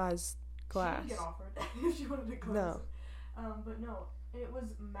normal size glass. She didn't get offered if she wanted a glass. No. But no, it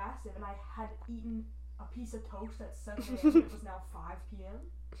was massive, and I had eaten a piece of toast at 7 a.m. It was now 5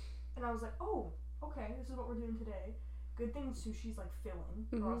 p.m. And I was like, oh, okay, this is what we're doing today. Good thing sushi's like filling,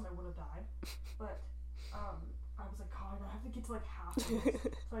 or else I would have died. But I was like, God, I have to get to like half of this.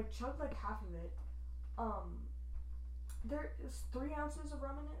 So I chugged like half of it. There is 3 ounces of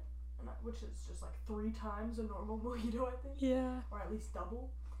rum in it, which is just like 3 times a normal mojito, I think. Yeah. Or at least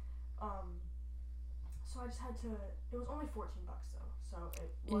double. So I just had to. It was only $14 though, so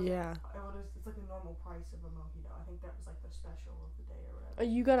it wasn't. Yeah. It's like the normal price of a mojito. I think that was like the special of the day or whatever.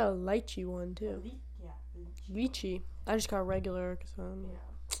 You got a lychee one too. Lychee. I just got a regular. Yeah,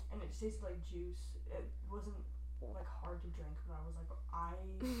 and it tasted like juice. It wasn't like hard to drink, but I was like,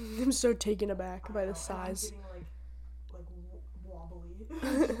 I'm so taken aback by the size. I'm getting like wobbly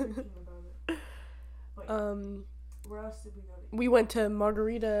thinking about it. But yeah. Where else did we go to eat? We went to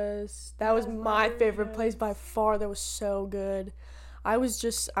Margaritas. That was my favorite place by far. That was so good. I was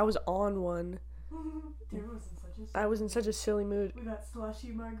on one. I was in such a silly mood. We got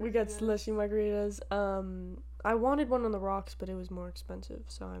slushy margaritas. I wanted one on the rocks, but it was more expensive,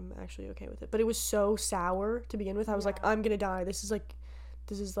 so I'm actually okay with it. But it was so sour to begin with. I was like, I'm gonna die. This is like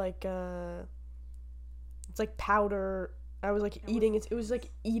it's like powder. I was like eating it. It was like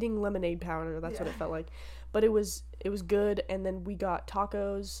eating lemonade powder. That's what it felt like. But it was good. And then we got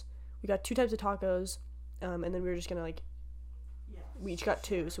tacos. We got 2 types of tacos. And then we were just gonna we each got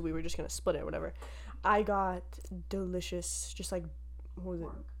 2, so we were just gonna split it or whatever. I got delicious, just like, what was it?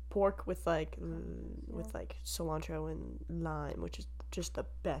 Pork with like with like cilantro and lime, which is just the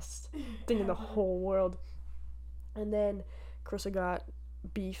best thing in the whole world. And then Carissa got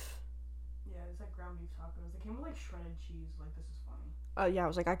beef. Yeah, it's like ground beef tacos. They came with like shredded cheese. Like, this is funny. Yeah, I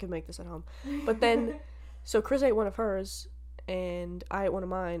was like, I could make this at home. But then, so Chris ate one of hers, and I ate one of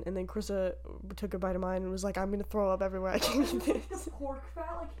mine, and then Carissa took a bite of mine and was like, I'm gonna throw up everywhere. I can't eat this. The pork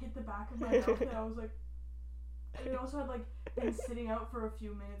fat like hit the back of my mouth, and I was like, and it also had like been sitting out for a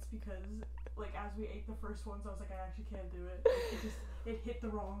few minutes because like as we ate the first ones, I was like, I actually can't do it. Like, it hit the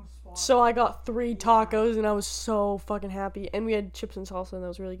wrong spot. So I got 3 tacos, and I was so fucking happy. And we had chips and salsa, and that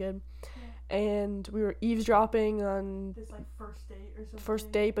was really good. Yeah. And we were eavesdropping on this like first date or something.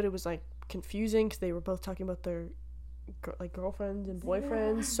 First date, but it was like confusing because they were both talking about their like girlfriends and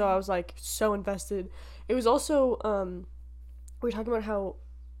boyfriends. Yeah. So I was like so invested. It was also we were talking about how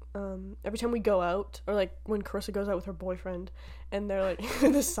every time we go out, or like when Carissa goes out with her boyfriend, and they're like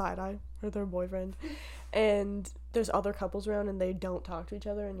the side eye or their boyfriend, and there's other couples around and they don't talk to each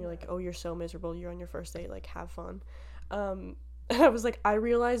other, and you're like, oh, you're so miserable, you're on your first date, like have fun. I was like, I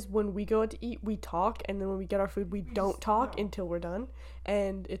realized when we go out to eat, we talk, and then when we get our food, we don't talk until we're done.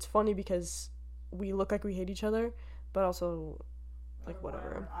 And it's funny because we look like we hate each other, but also like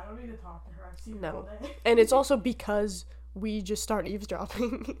whatever. I don't need to talk to her. I've seen her all day. And it's also because we just start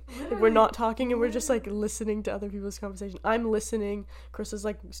eavesdropping. Like, we're not talking, and we're just like listening to other people's conversation. I'm listening. Chris is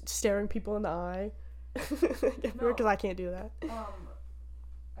like staring people in the eye because I can't do that.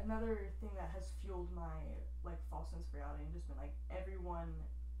 Another thing that has fueled my like false sense of reality and just been like, everyone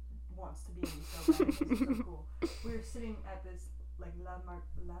wants to be me so bad. This is so cool. We were sitting at this like Las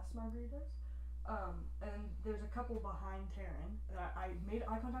Margaritas. And there's a couple behind Taryn, and I made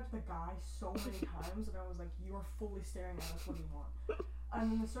eye contact with the guy so many times, and I was like, you're fully staring at us, what do you want?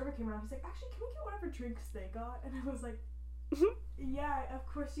 And then the server came around, he's like, actually, can we get whatever drinks they got? And I was like, yeah, of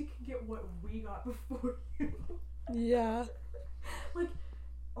course you can get what we got before you. Yeah. Like,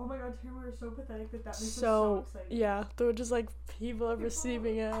 oh my god, Taryn, we were so pathetic that makes us so excited. Yeah, they were just like, people are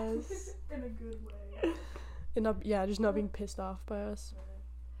receiving us. In a good way. And just not being pissed off by us.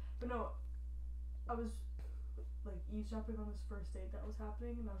 But no, I was like eavesdropping on this first date that was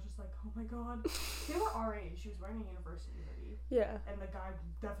happening, and I was just like, oh my god. They were our age. She was wearing a university hoodie. Yeah. And the guy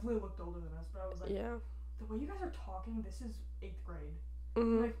definitely looked older than us, but I was like, yeah, the way you guys are talking, this is 8th grade.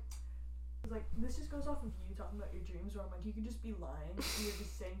 Mm-hmm. Like, this just goes off of you talking about your dreams, where I'm like, you could just be lying, and you're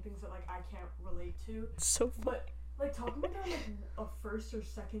just saying things that like I can't relate to. So fun. But like talking about like a first or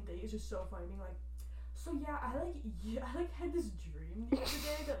second date is just so funny. Being like, so yeah, I had this dream the other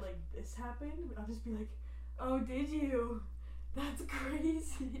day that like this happened. But I'll just be like, oh, did you? That's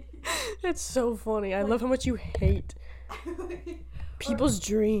crazy. It's so funny. I love how much you hate people's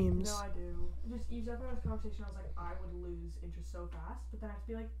dreams. No, I do. Just eavesdropping on this conversation, I was like, I would lose interest so fast. But then I have to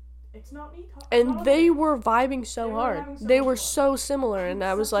be like, it's not me talking. And they were vibing so hard. They were so similar, and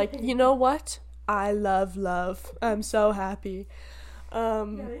I was like, you know what? I love love. I'm so happy. Yeah,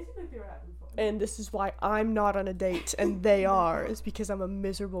 they seemed like they were having fun. And this is why I'm not on a date, and they are. Is because I'm a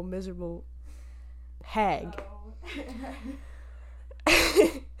miserable, miserable hag.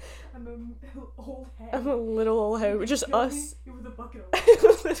 I'm an old hag. I'm a little old hag. Just us. You with a bucket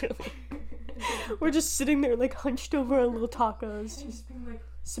of Literally. We're just sitting there, like, hunched over our little tacos. Just being like,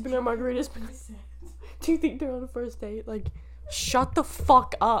 sipping our margaritas. Do you think they're on a first date? Like, shut the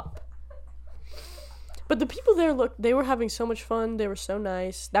fuck up. But the people there, they were having so much fun. They were so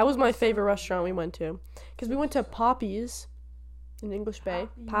nice. That was my favorite restaurant we went to. Because we went to Poppy's in English Bay.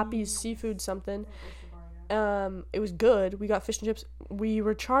 Poppy's seafood something. It was good. We got fish and chips. We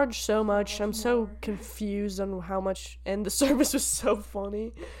were charged so much. I'm so confused on how much. And the service was so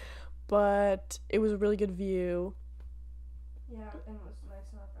funny. But it was a really good view. Yeah, and it was nice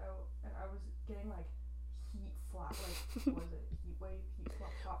enough out. And I was getting, like, heat flat. Like, what was it? Heat wave? Heat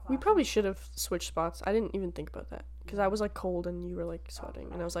flat. We probably should have switched spots. I didn't even think about that. Because I was, like, cold and you were, like,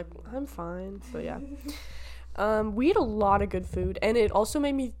 sweating. And I was like, I'm fine. But, yeah. We ate a lot of good food. And it also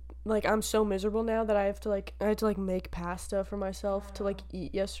made me, like, I'm so miserable now that I had to make pasta for myself to, like,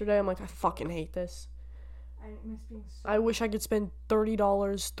 eat yesterday. I'm like, I fucking hate this. I miss being so... I wish I could spend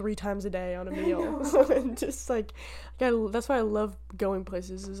 $30 3 times a day on a meal. And just, like, that's why I love going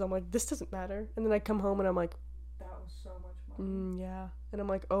places, is I'm like, this doesn't matter. And then I come home and I'm like... That was so much money. Yeah. And I'm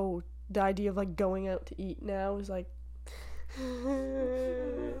like, oh, the idea of, like, going out to eat now is, like...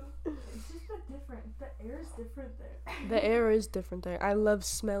 It's just different. The air is different there. The air is different there. I love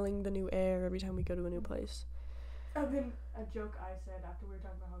smelling the new air every time we go to a new place. And then a joke I said after we were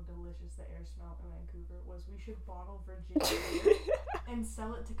talking about how delicious the air smelled in Vancouver was we should bottle Virginia air and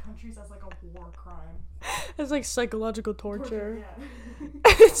sell it to countries as like a war crime. It's like psychological torture. Yeah.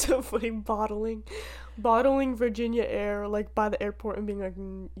 It's so funny, bottling Virginia air like by the airport and being like,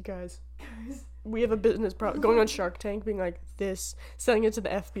 you guys, we have a business going on Shark Tank, being like this, selling it to the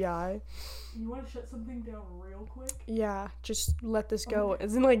FBI. You want to shut something down real quick? Yeah, just let this go.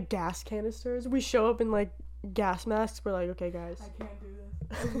 It's in like gas canisters. We show up in like gas masks. We're like, okay, guys. I can't do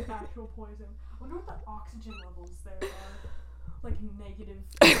this. It's actual poison. I wonder what the oxygen levels there are. Like negative.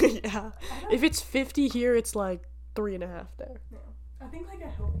 Yeah. If it's 50 here, it's like 3.5 there. Yeah. I think like a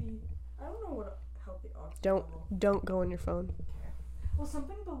healthy. I don't know what a healthy oxygen level. Don't go on your phone. Well,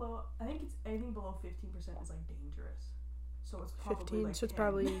 something below. I think it's anything below 15% is like dangerous. So it's probably 15. Like so it's 10.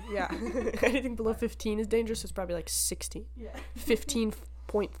 probably anything below 15 is dangerous. So it's probably like 16. Yeah.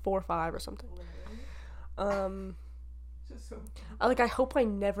 15.45 or something. Just so. I hope I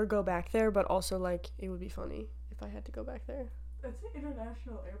never go back there, but also like it would be funny if I had to go back there. It's an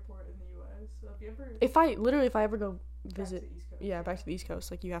international airport in the U.S. So if you ever. If I ever go visit, back to the East Coast, back to the East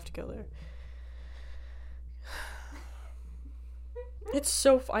Coast, like you have to go there. It's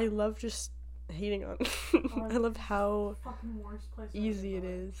so. I love just hating on. I love how fucking worst place easy it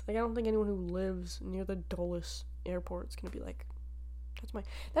is. Like I don't think anyone who lives near the Dulles airport is gonna be like,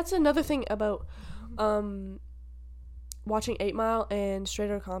 That's another thing about watching 8 Mile and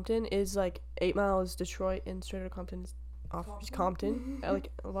Straight Outta Compton is like 8 Mile is Detroit and Straight Outta Compton is off Compton, like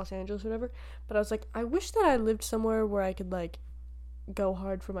Los Angeles or whatever. But I was like, I wish that I lived somewhere where I could like go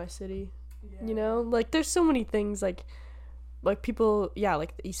hard for my city. Yeah. You know, like there's so many things like people,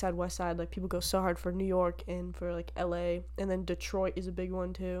 like the East Side, West Side, like people go so hard for New York and for like LA, and then Detroit is a big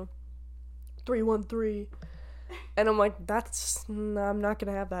one too. 313. And I'm like, I'm not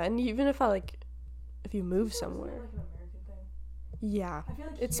gonna have that. And even if you move somewhere, like an American thing. Yeah, I feel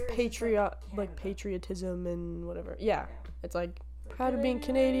like it's patriotism and whatever. Yeah, it's like proud of being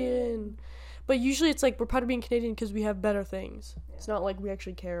Canadian, but usually it's like we're proud of being Canadian because we have better things. Yeah. It's not like we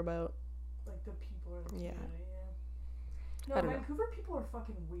actually care about like the people or the community. No, Vancouver people are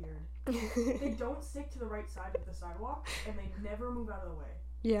fucking weird. They don't stick to the right side of the sidewalk, and they never move out of the way.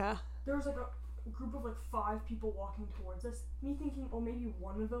 Yeah. There was like a group of like 5 people walking towards us. Me thinking, maybe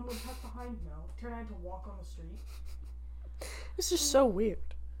one of them would tuck behind. No, turn around to walk on the street. This is so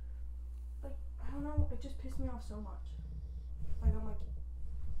weird. Like, I don't know, it just pissed me off so much. Like, I'm like,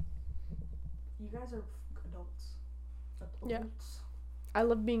 you guys are adults. Yeah. I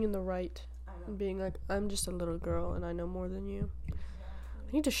love being in the right. And being like, I'm just a little girl and I know more than you. Exactly.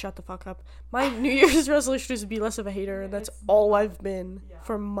 I need to shut the fuck up. My New Year's resolution is to be less of a hater, and that's all I've been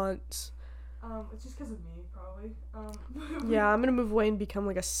for months. It's just because of me, probably. Yeah, I'm gonna move away and become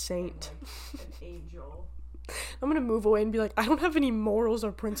like a saint. Like, an angel. I'm gonna move away and be like, I don't have any morals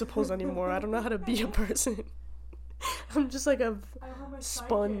or principles anymore. I don't know how to be a person. I'm just like a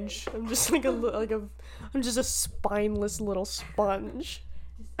sponge. I'm just like I'm just a spineless little sponge.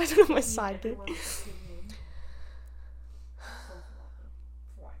 I don't know my sidekick.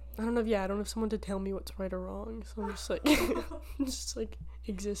 I don't have someone to tell me what's right or wrong, so I'm just like I'm just like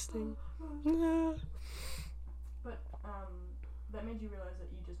existing. But that made you realize that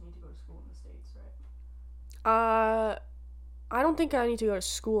you just need to go to school in the States, right? I don't think I need to go to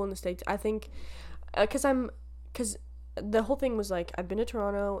school in the States. I think cuz the whole thing was like I've been to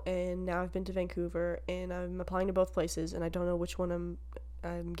Toronto and now I've been to Vancouver and I'm applying to both places and I don't know which one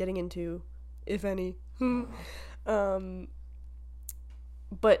I'm getting into, if any.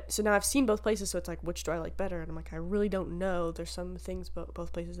 But so now I've seen both places, so it's like, which do I like better? And I'm like, I really don't know. There's some things about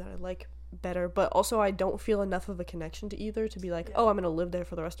both places that I like better, but also I don't feel enough of a connection to either to be like, I'm gonna live there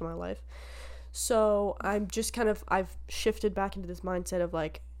for the rest of my life. So I'm just I've shifted back into this mindset of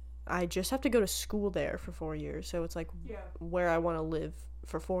like, I just have to go to school there for 4 years. So it's like where I want to live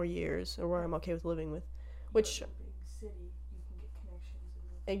for 4 years, or where I'm okay with living with, which.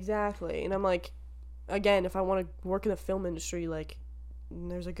 Exactly. And I'm like, again, if I want to work in the film industry, like,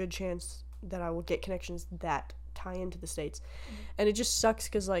 there's a good chance that I will get connections that tie into the States. And it just sucks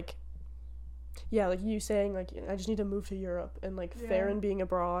because, like, like you saying, like, I just need to move to Europe, and, like, Farron being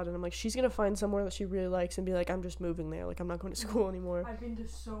abroad, and I'm like, she's going to find somewhere that she really likes and be like, I'm just moving there. Like, I'm not going to school anymore. I've been to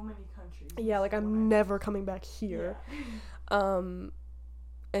so many countries. Yeah, like, I'm never coming back here. Yeah.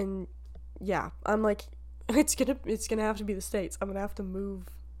 And, I'm like, it's gonna have to be the States. I'm gonna have to move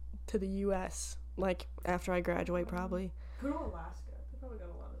to the U.S. like after I graduate, probably. Go to Alaska. They probably got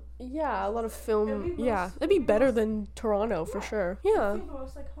a lot of film. It'd be better than Toronto for sure. Yeah. It'd be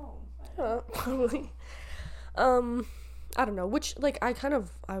most like home. Yeah, probably. I don't know. Which like I don't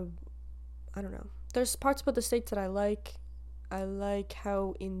know. there's parts about the States that I like. I like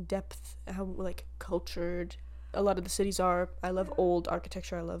how in depth, how like cultured a lot of the cities are. I love old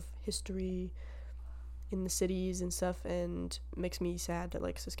architecture. I love history in the cities and stuff, and it makes me sad that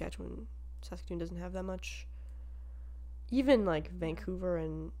like Saskatoon doesn't have that much. Even like Vancouver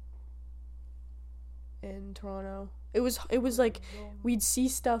and Toronto. It was like we'd see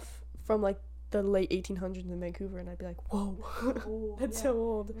stuff from like the late 1800s in Vancouver, and I'd be like, whoa, that's so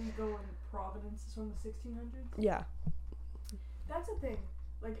old. Then you go in Providence is from the 1600s. Yeah. That's the thing.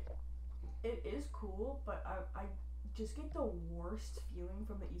 Like, it is cool, but I just get the worst feeling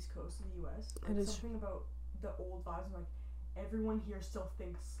from the East Coast of the U.S. Like, It is something about the old vibes. And, like, everyone here still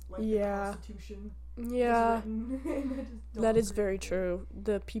thinks like the Constitution. Yeah. Is written, and I just don't That is agree very with it. true.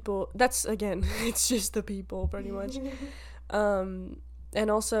 The people. That's again. It's just the people, pretty much. And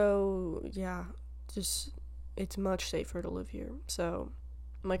also, yeah, just it's much safer to live here. So,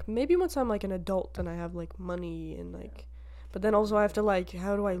 like, maybe once I'm like an adult and I have like money and like, but then also I have to like,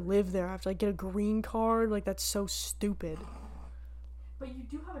 how do I live there? I have to like get a green card. Like, that's so stupid. But you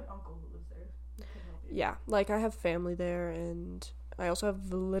do have an uncle who lives there who can help you. Yeah, like I have family there, and I also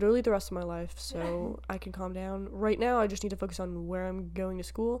have literally the rest of my life, so I can calm down. Right now, I just need to focus on where I'm going to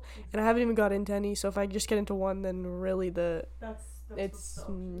school, and I haven't even got into any. So if I just get into one, then really That's it's what's the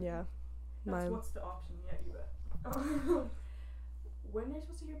option. yeah. That's what's the option. Yeah, you bet. When are you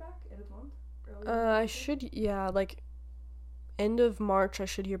supposed to hear back? End of the month? I should, yeah, like end of March. I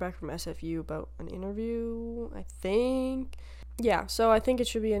should hear back from SFU about an interview, I think. Yeah, so I think it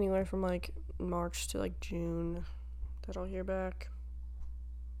should be anywhere from like March to like June that I'll hear back.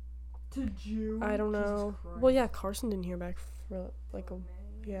 To June? I don't know. Well, yeah, Carson didn't hear back for like a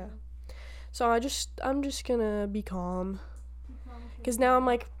yeah. So I'm just gonna be calm, because now I'm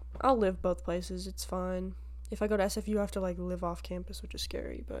like, I'll live both places. It's fine. If I go to SFU, I have to like live off campus, which is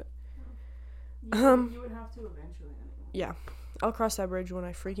scary, but you would have to eventually anyway. yeah, I'll cross that bridge when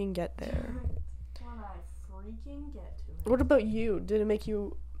I freaking get there. When I freaking get to it. What about you? Did it make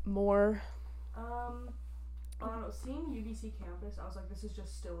you more? I don't know. Seeing UBC campus, I was like, this is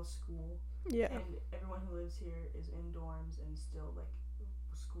just still a school. Yeah. And everyone who lives here is in dorms and still like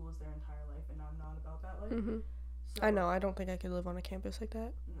school is their entire life, and I'm not about that life. Mhm. So, I know. I don't think I could live on a campus like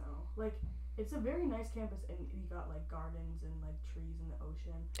that. No, like it's a very nice campus, and you got like gardens and like trees and the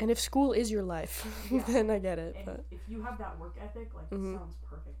ocean. And if school is your life, Yeah. then I get it. And But if you have that work ethic, like Mhm. it sounds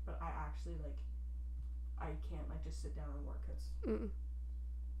perfect. But I actually like, I can't like just sit down and work because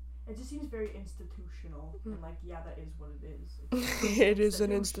it just seems very institutional. And like, yeah, that is what it is. It's it is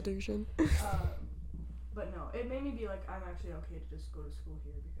an institution. But no, it made me be like, I'm actually okay to just go to school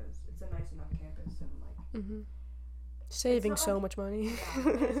here because it's a nice enough campus and like. Saving not so like- much money. Yeah,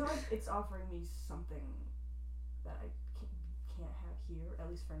 it's not like it's offering me something that I can't have here, at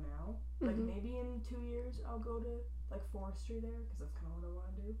least for now. Like maybe in 2 years I'll go to like forestry there because that's kind of what I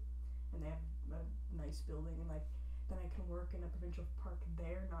want to do. And they have a nice building, and like then I can work in a provincial park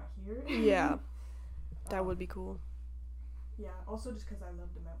there, not here. Yeah, that would be cool. Yeah, also just because I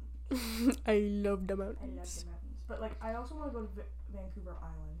love the mountains. I love the I love mountains. the mountains. But like I also want to go to Vancouver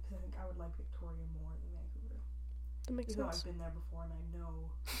Island because I think I would like Victoria more than Vancouver. That makes Even though sense. I've been there before and I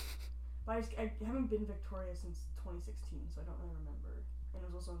know. But I haven't been to Victoria since 2016, so I don't really remember. And it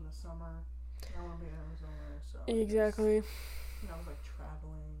was also in the summer. And I want to be in Arizona, so. Exactly. And I was like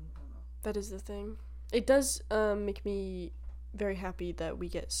traveling. I don't know. That is the thing. It does make me very happy that we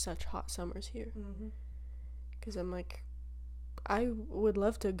get such hot summers here. Because I'm like, I would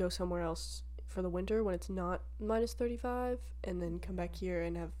love to go somewhere else for the winter when it's not minus 35, and then come back here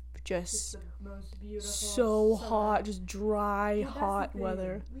and have just It's the most beautiful. so sun. hot, just dry, Well, that's the hot thing.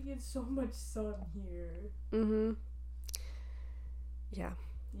 weather. We get so much sun here. Yeah.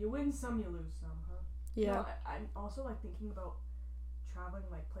 You win some, you lose some, huh? Yeah. No, I'm also like thinking about traveling,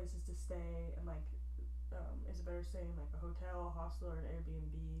 like places to stay, and like Isabella staying like a hotel, a hostel, or an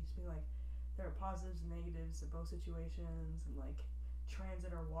Airbnb. Just being like, there are positives and negatives in both situations, and like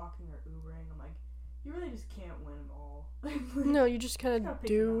transit or walking or Ubering. I'm like, you really just can't win them all. No, you just kind gotta of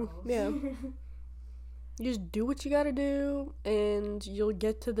pick your do. battles. Yeah. You just do what you gotta do, and you'll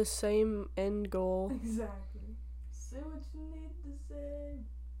get to the same end goal. Exactly. Say what you need to say.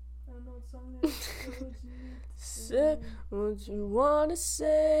 I don't know what song that is. Say what you need to Say what you wanna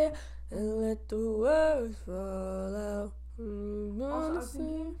say, and let the words fall out. Also, I was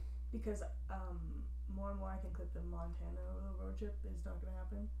thinking, because more and more I think that the Montana road trip is not gonna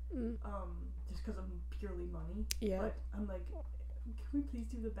happen. Just because of purely money. Yeah. But I'm like, can we please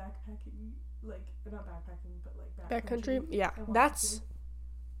do the backpacking? Like, not backpacking, but like Backcountry? Yeah. I want That's.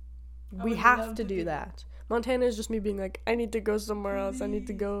 to. I We would have love to do that. Montana is just me being like, I need to go somewhere else. I need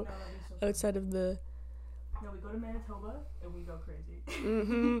to go. No, that'd be so outside of the. No, we go to Manitoba and we go crazy.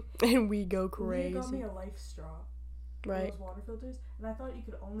 And we go crazy. Leah got me a life straw. Right. Those water filters, and I thought you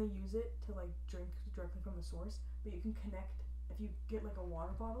could only use it to like drink directly from the source, but you can connect. If you get like a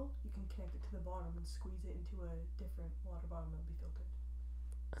water bottle, you can connect it to the bottom and squeeze it into a different water bottle and it'll be filtered.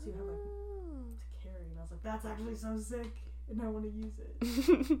 So you have like to carry, and I was like, that's actually so sick, and I want to use it.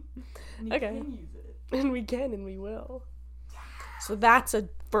 And you can use it. And we can, and we will. So that's a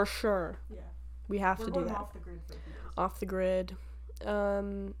for sure. Yeah. We have to do that. Off the grid for a few days. Off the grid.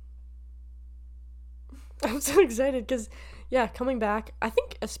 I'm so excited because, yeah, coming back, I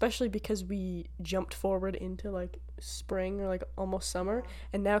think especially because we jumped forward into, like, spring or, like, almost summer,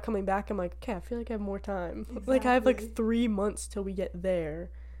 and now coming back, I'm like, okay, I feel like I have more time. Exactly. Like, I have, like, 3 months till we get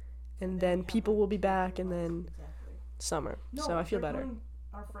there, and then people will be back, and then summer. No, so I feel better.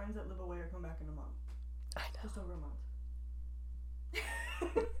 Our friends that live away are coming back in a month. I know. Just over a month.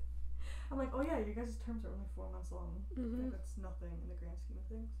 I'm like, oh yeah, you guys' terms are only 4 months long. Mm-hmm. Like, that's nothing in the grand scheme of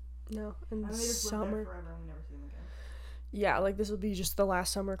things. No, and they just summer. live there forever and we never see them again. Yeah, like this will be just the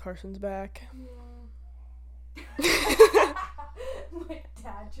last summer Carson's back. Yeah. My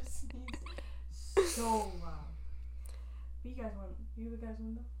dad just sneezed so loud. But you guys want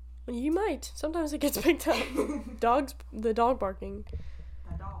though? You might. Sometimes it gets picked up. The dog barking.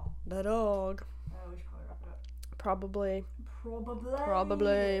 The dog. The dog. We should probably wrap it up.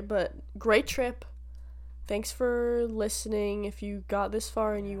 Probably. But great trip. Thanks for listening. If you got this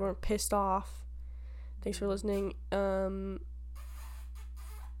far and you weren't pissed off, thanks for listening. It's a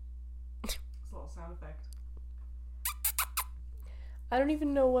little sound effect. I don't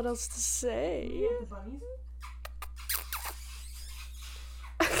even know what else to say. The bunnies.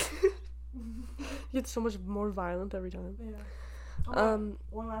 It's so much more violent every time. Yeah.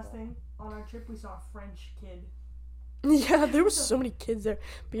 One last thing. On our trip, we saw a French kid. Yeah, there were so many kids there.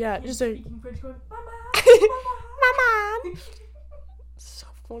 But yeah, just speaking French going, Mama! Mama! So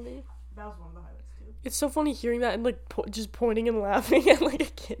funny. That was one of the highlights too. It's so funny hearing that and like just pointing and laughing at like a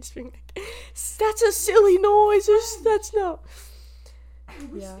kid just being like, that's a silly noise. That's not.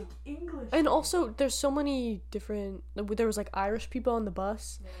 We speak English. And also, there's so many different. There was like Irish people on the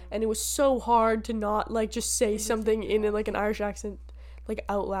bus, and it was so hard to not like just say something in like an Irish accent, like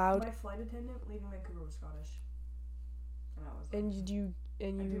out loud. My flight attendant leaving Vancouver was Scottish, and I was like, And you.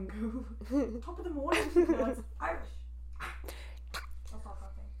 Top of the morning. No, it's Irish. I'll stop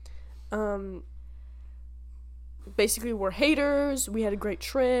talking. Basically, we're haters. We had a great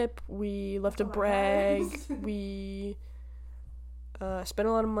trip. We left a brag. We spent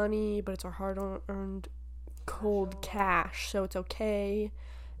a lot of money, but it's our hard-earned cold cash, so it's okay.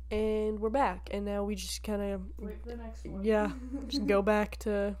 And we're back, and now we just kind of wait for the next one. Yeah, just go back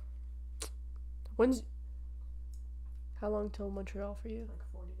to. How long till Montreal for you? Like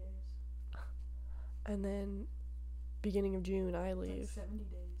 40 days. And then beginning of June I leave. Like 70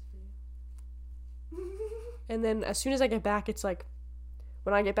 days for you. And then as soon as I get back, it's like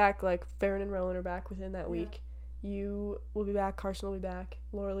when I get back, like Farron and Rowan are back within that week. You will be back, Carson will be back,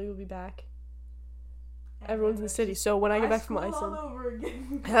 Laura Lee will be back. Everyone's in the city. So when I get back from Iceland, all over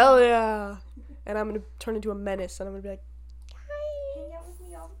again. Hell yeah. And I'm gonna turn into a menace, and I'm gonna be like, hi, hang out with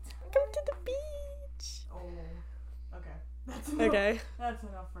me all the time. Come to the beach. Oh, okay. That's enough. Okay. That's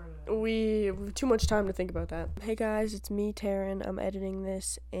enough for today. We have too much time to think about that. Hey guys, it's me, Taryn. I'm editing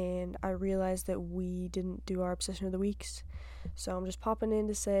this, and I realized that we didn't do our Obsession of the Weeks. So I'm just popping in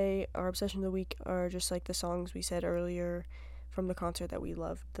to say our Obsession of the Week are just like the songs we said earlier from the concert that we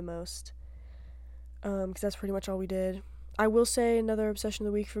loved the most. Because that's pretty much all we did. I will say another Obsession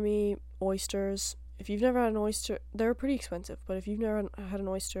of the Week for me, oysters. If you've never had an oyster, they're pretty expensive, but if you've never had an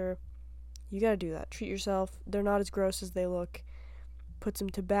oyster, you gotta do that. Treat yourself. They're not as gross as they look. Put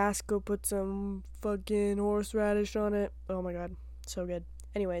some Tabasco, put some fucking horseradish on it. Oh my god, so good.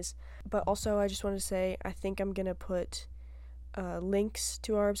 Anyways, but also I just wanted to say, I think I'm gonna put links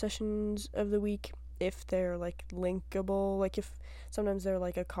to our Obsessions of the Week if they're like linkable. Like if sometimes they're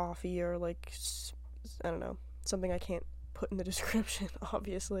like a coffee or like, I don't know, something I can't put in the description,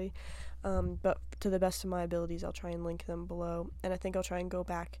 obviously. But to the best of my abilities, I'll try and link them below. And I think I'll try and go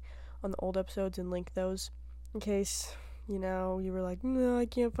back on the old episodes and link those in case, you know, you were like, no, I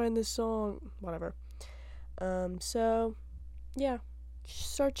can't find this song, whatever. So, yeah,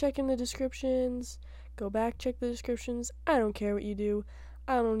 start checking the descriptions, go back, check the descriptions. I don't care what you do.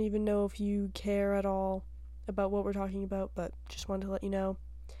 I don't even know if you care at all about what we're talking about, but just wanted to let you know.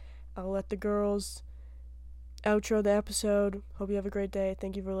 I'll let the girls outro the episode. Hope you have a great day.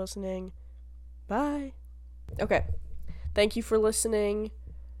 Thank you for listening. Bye. Okay. Thank you for listening.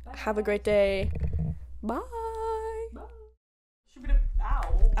 Bye. Have a great day. Bye. Bye.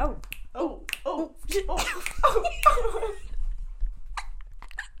 Ow. Oh. oh, oh, oh.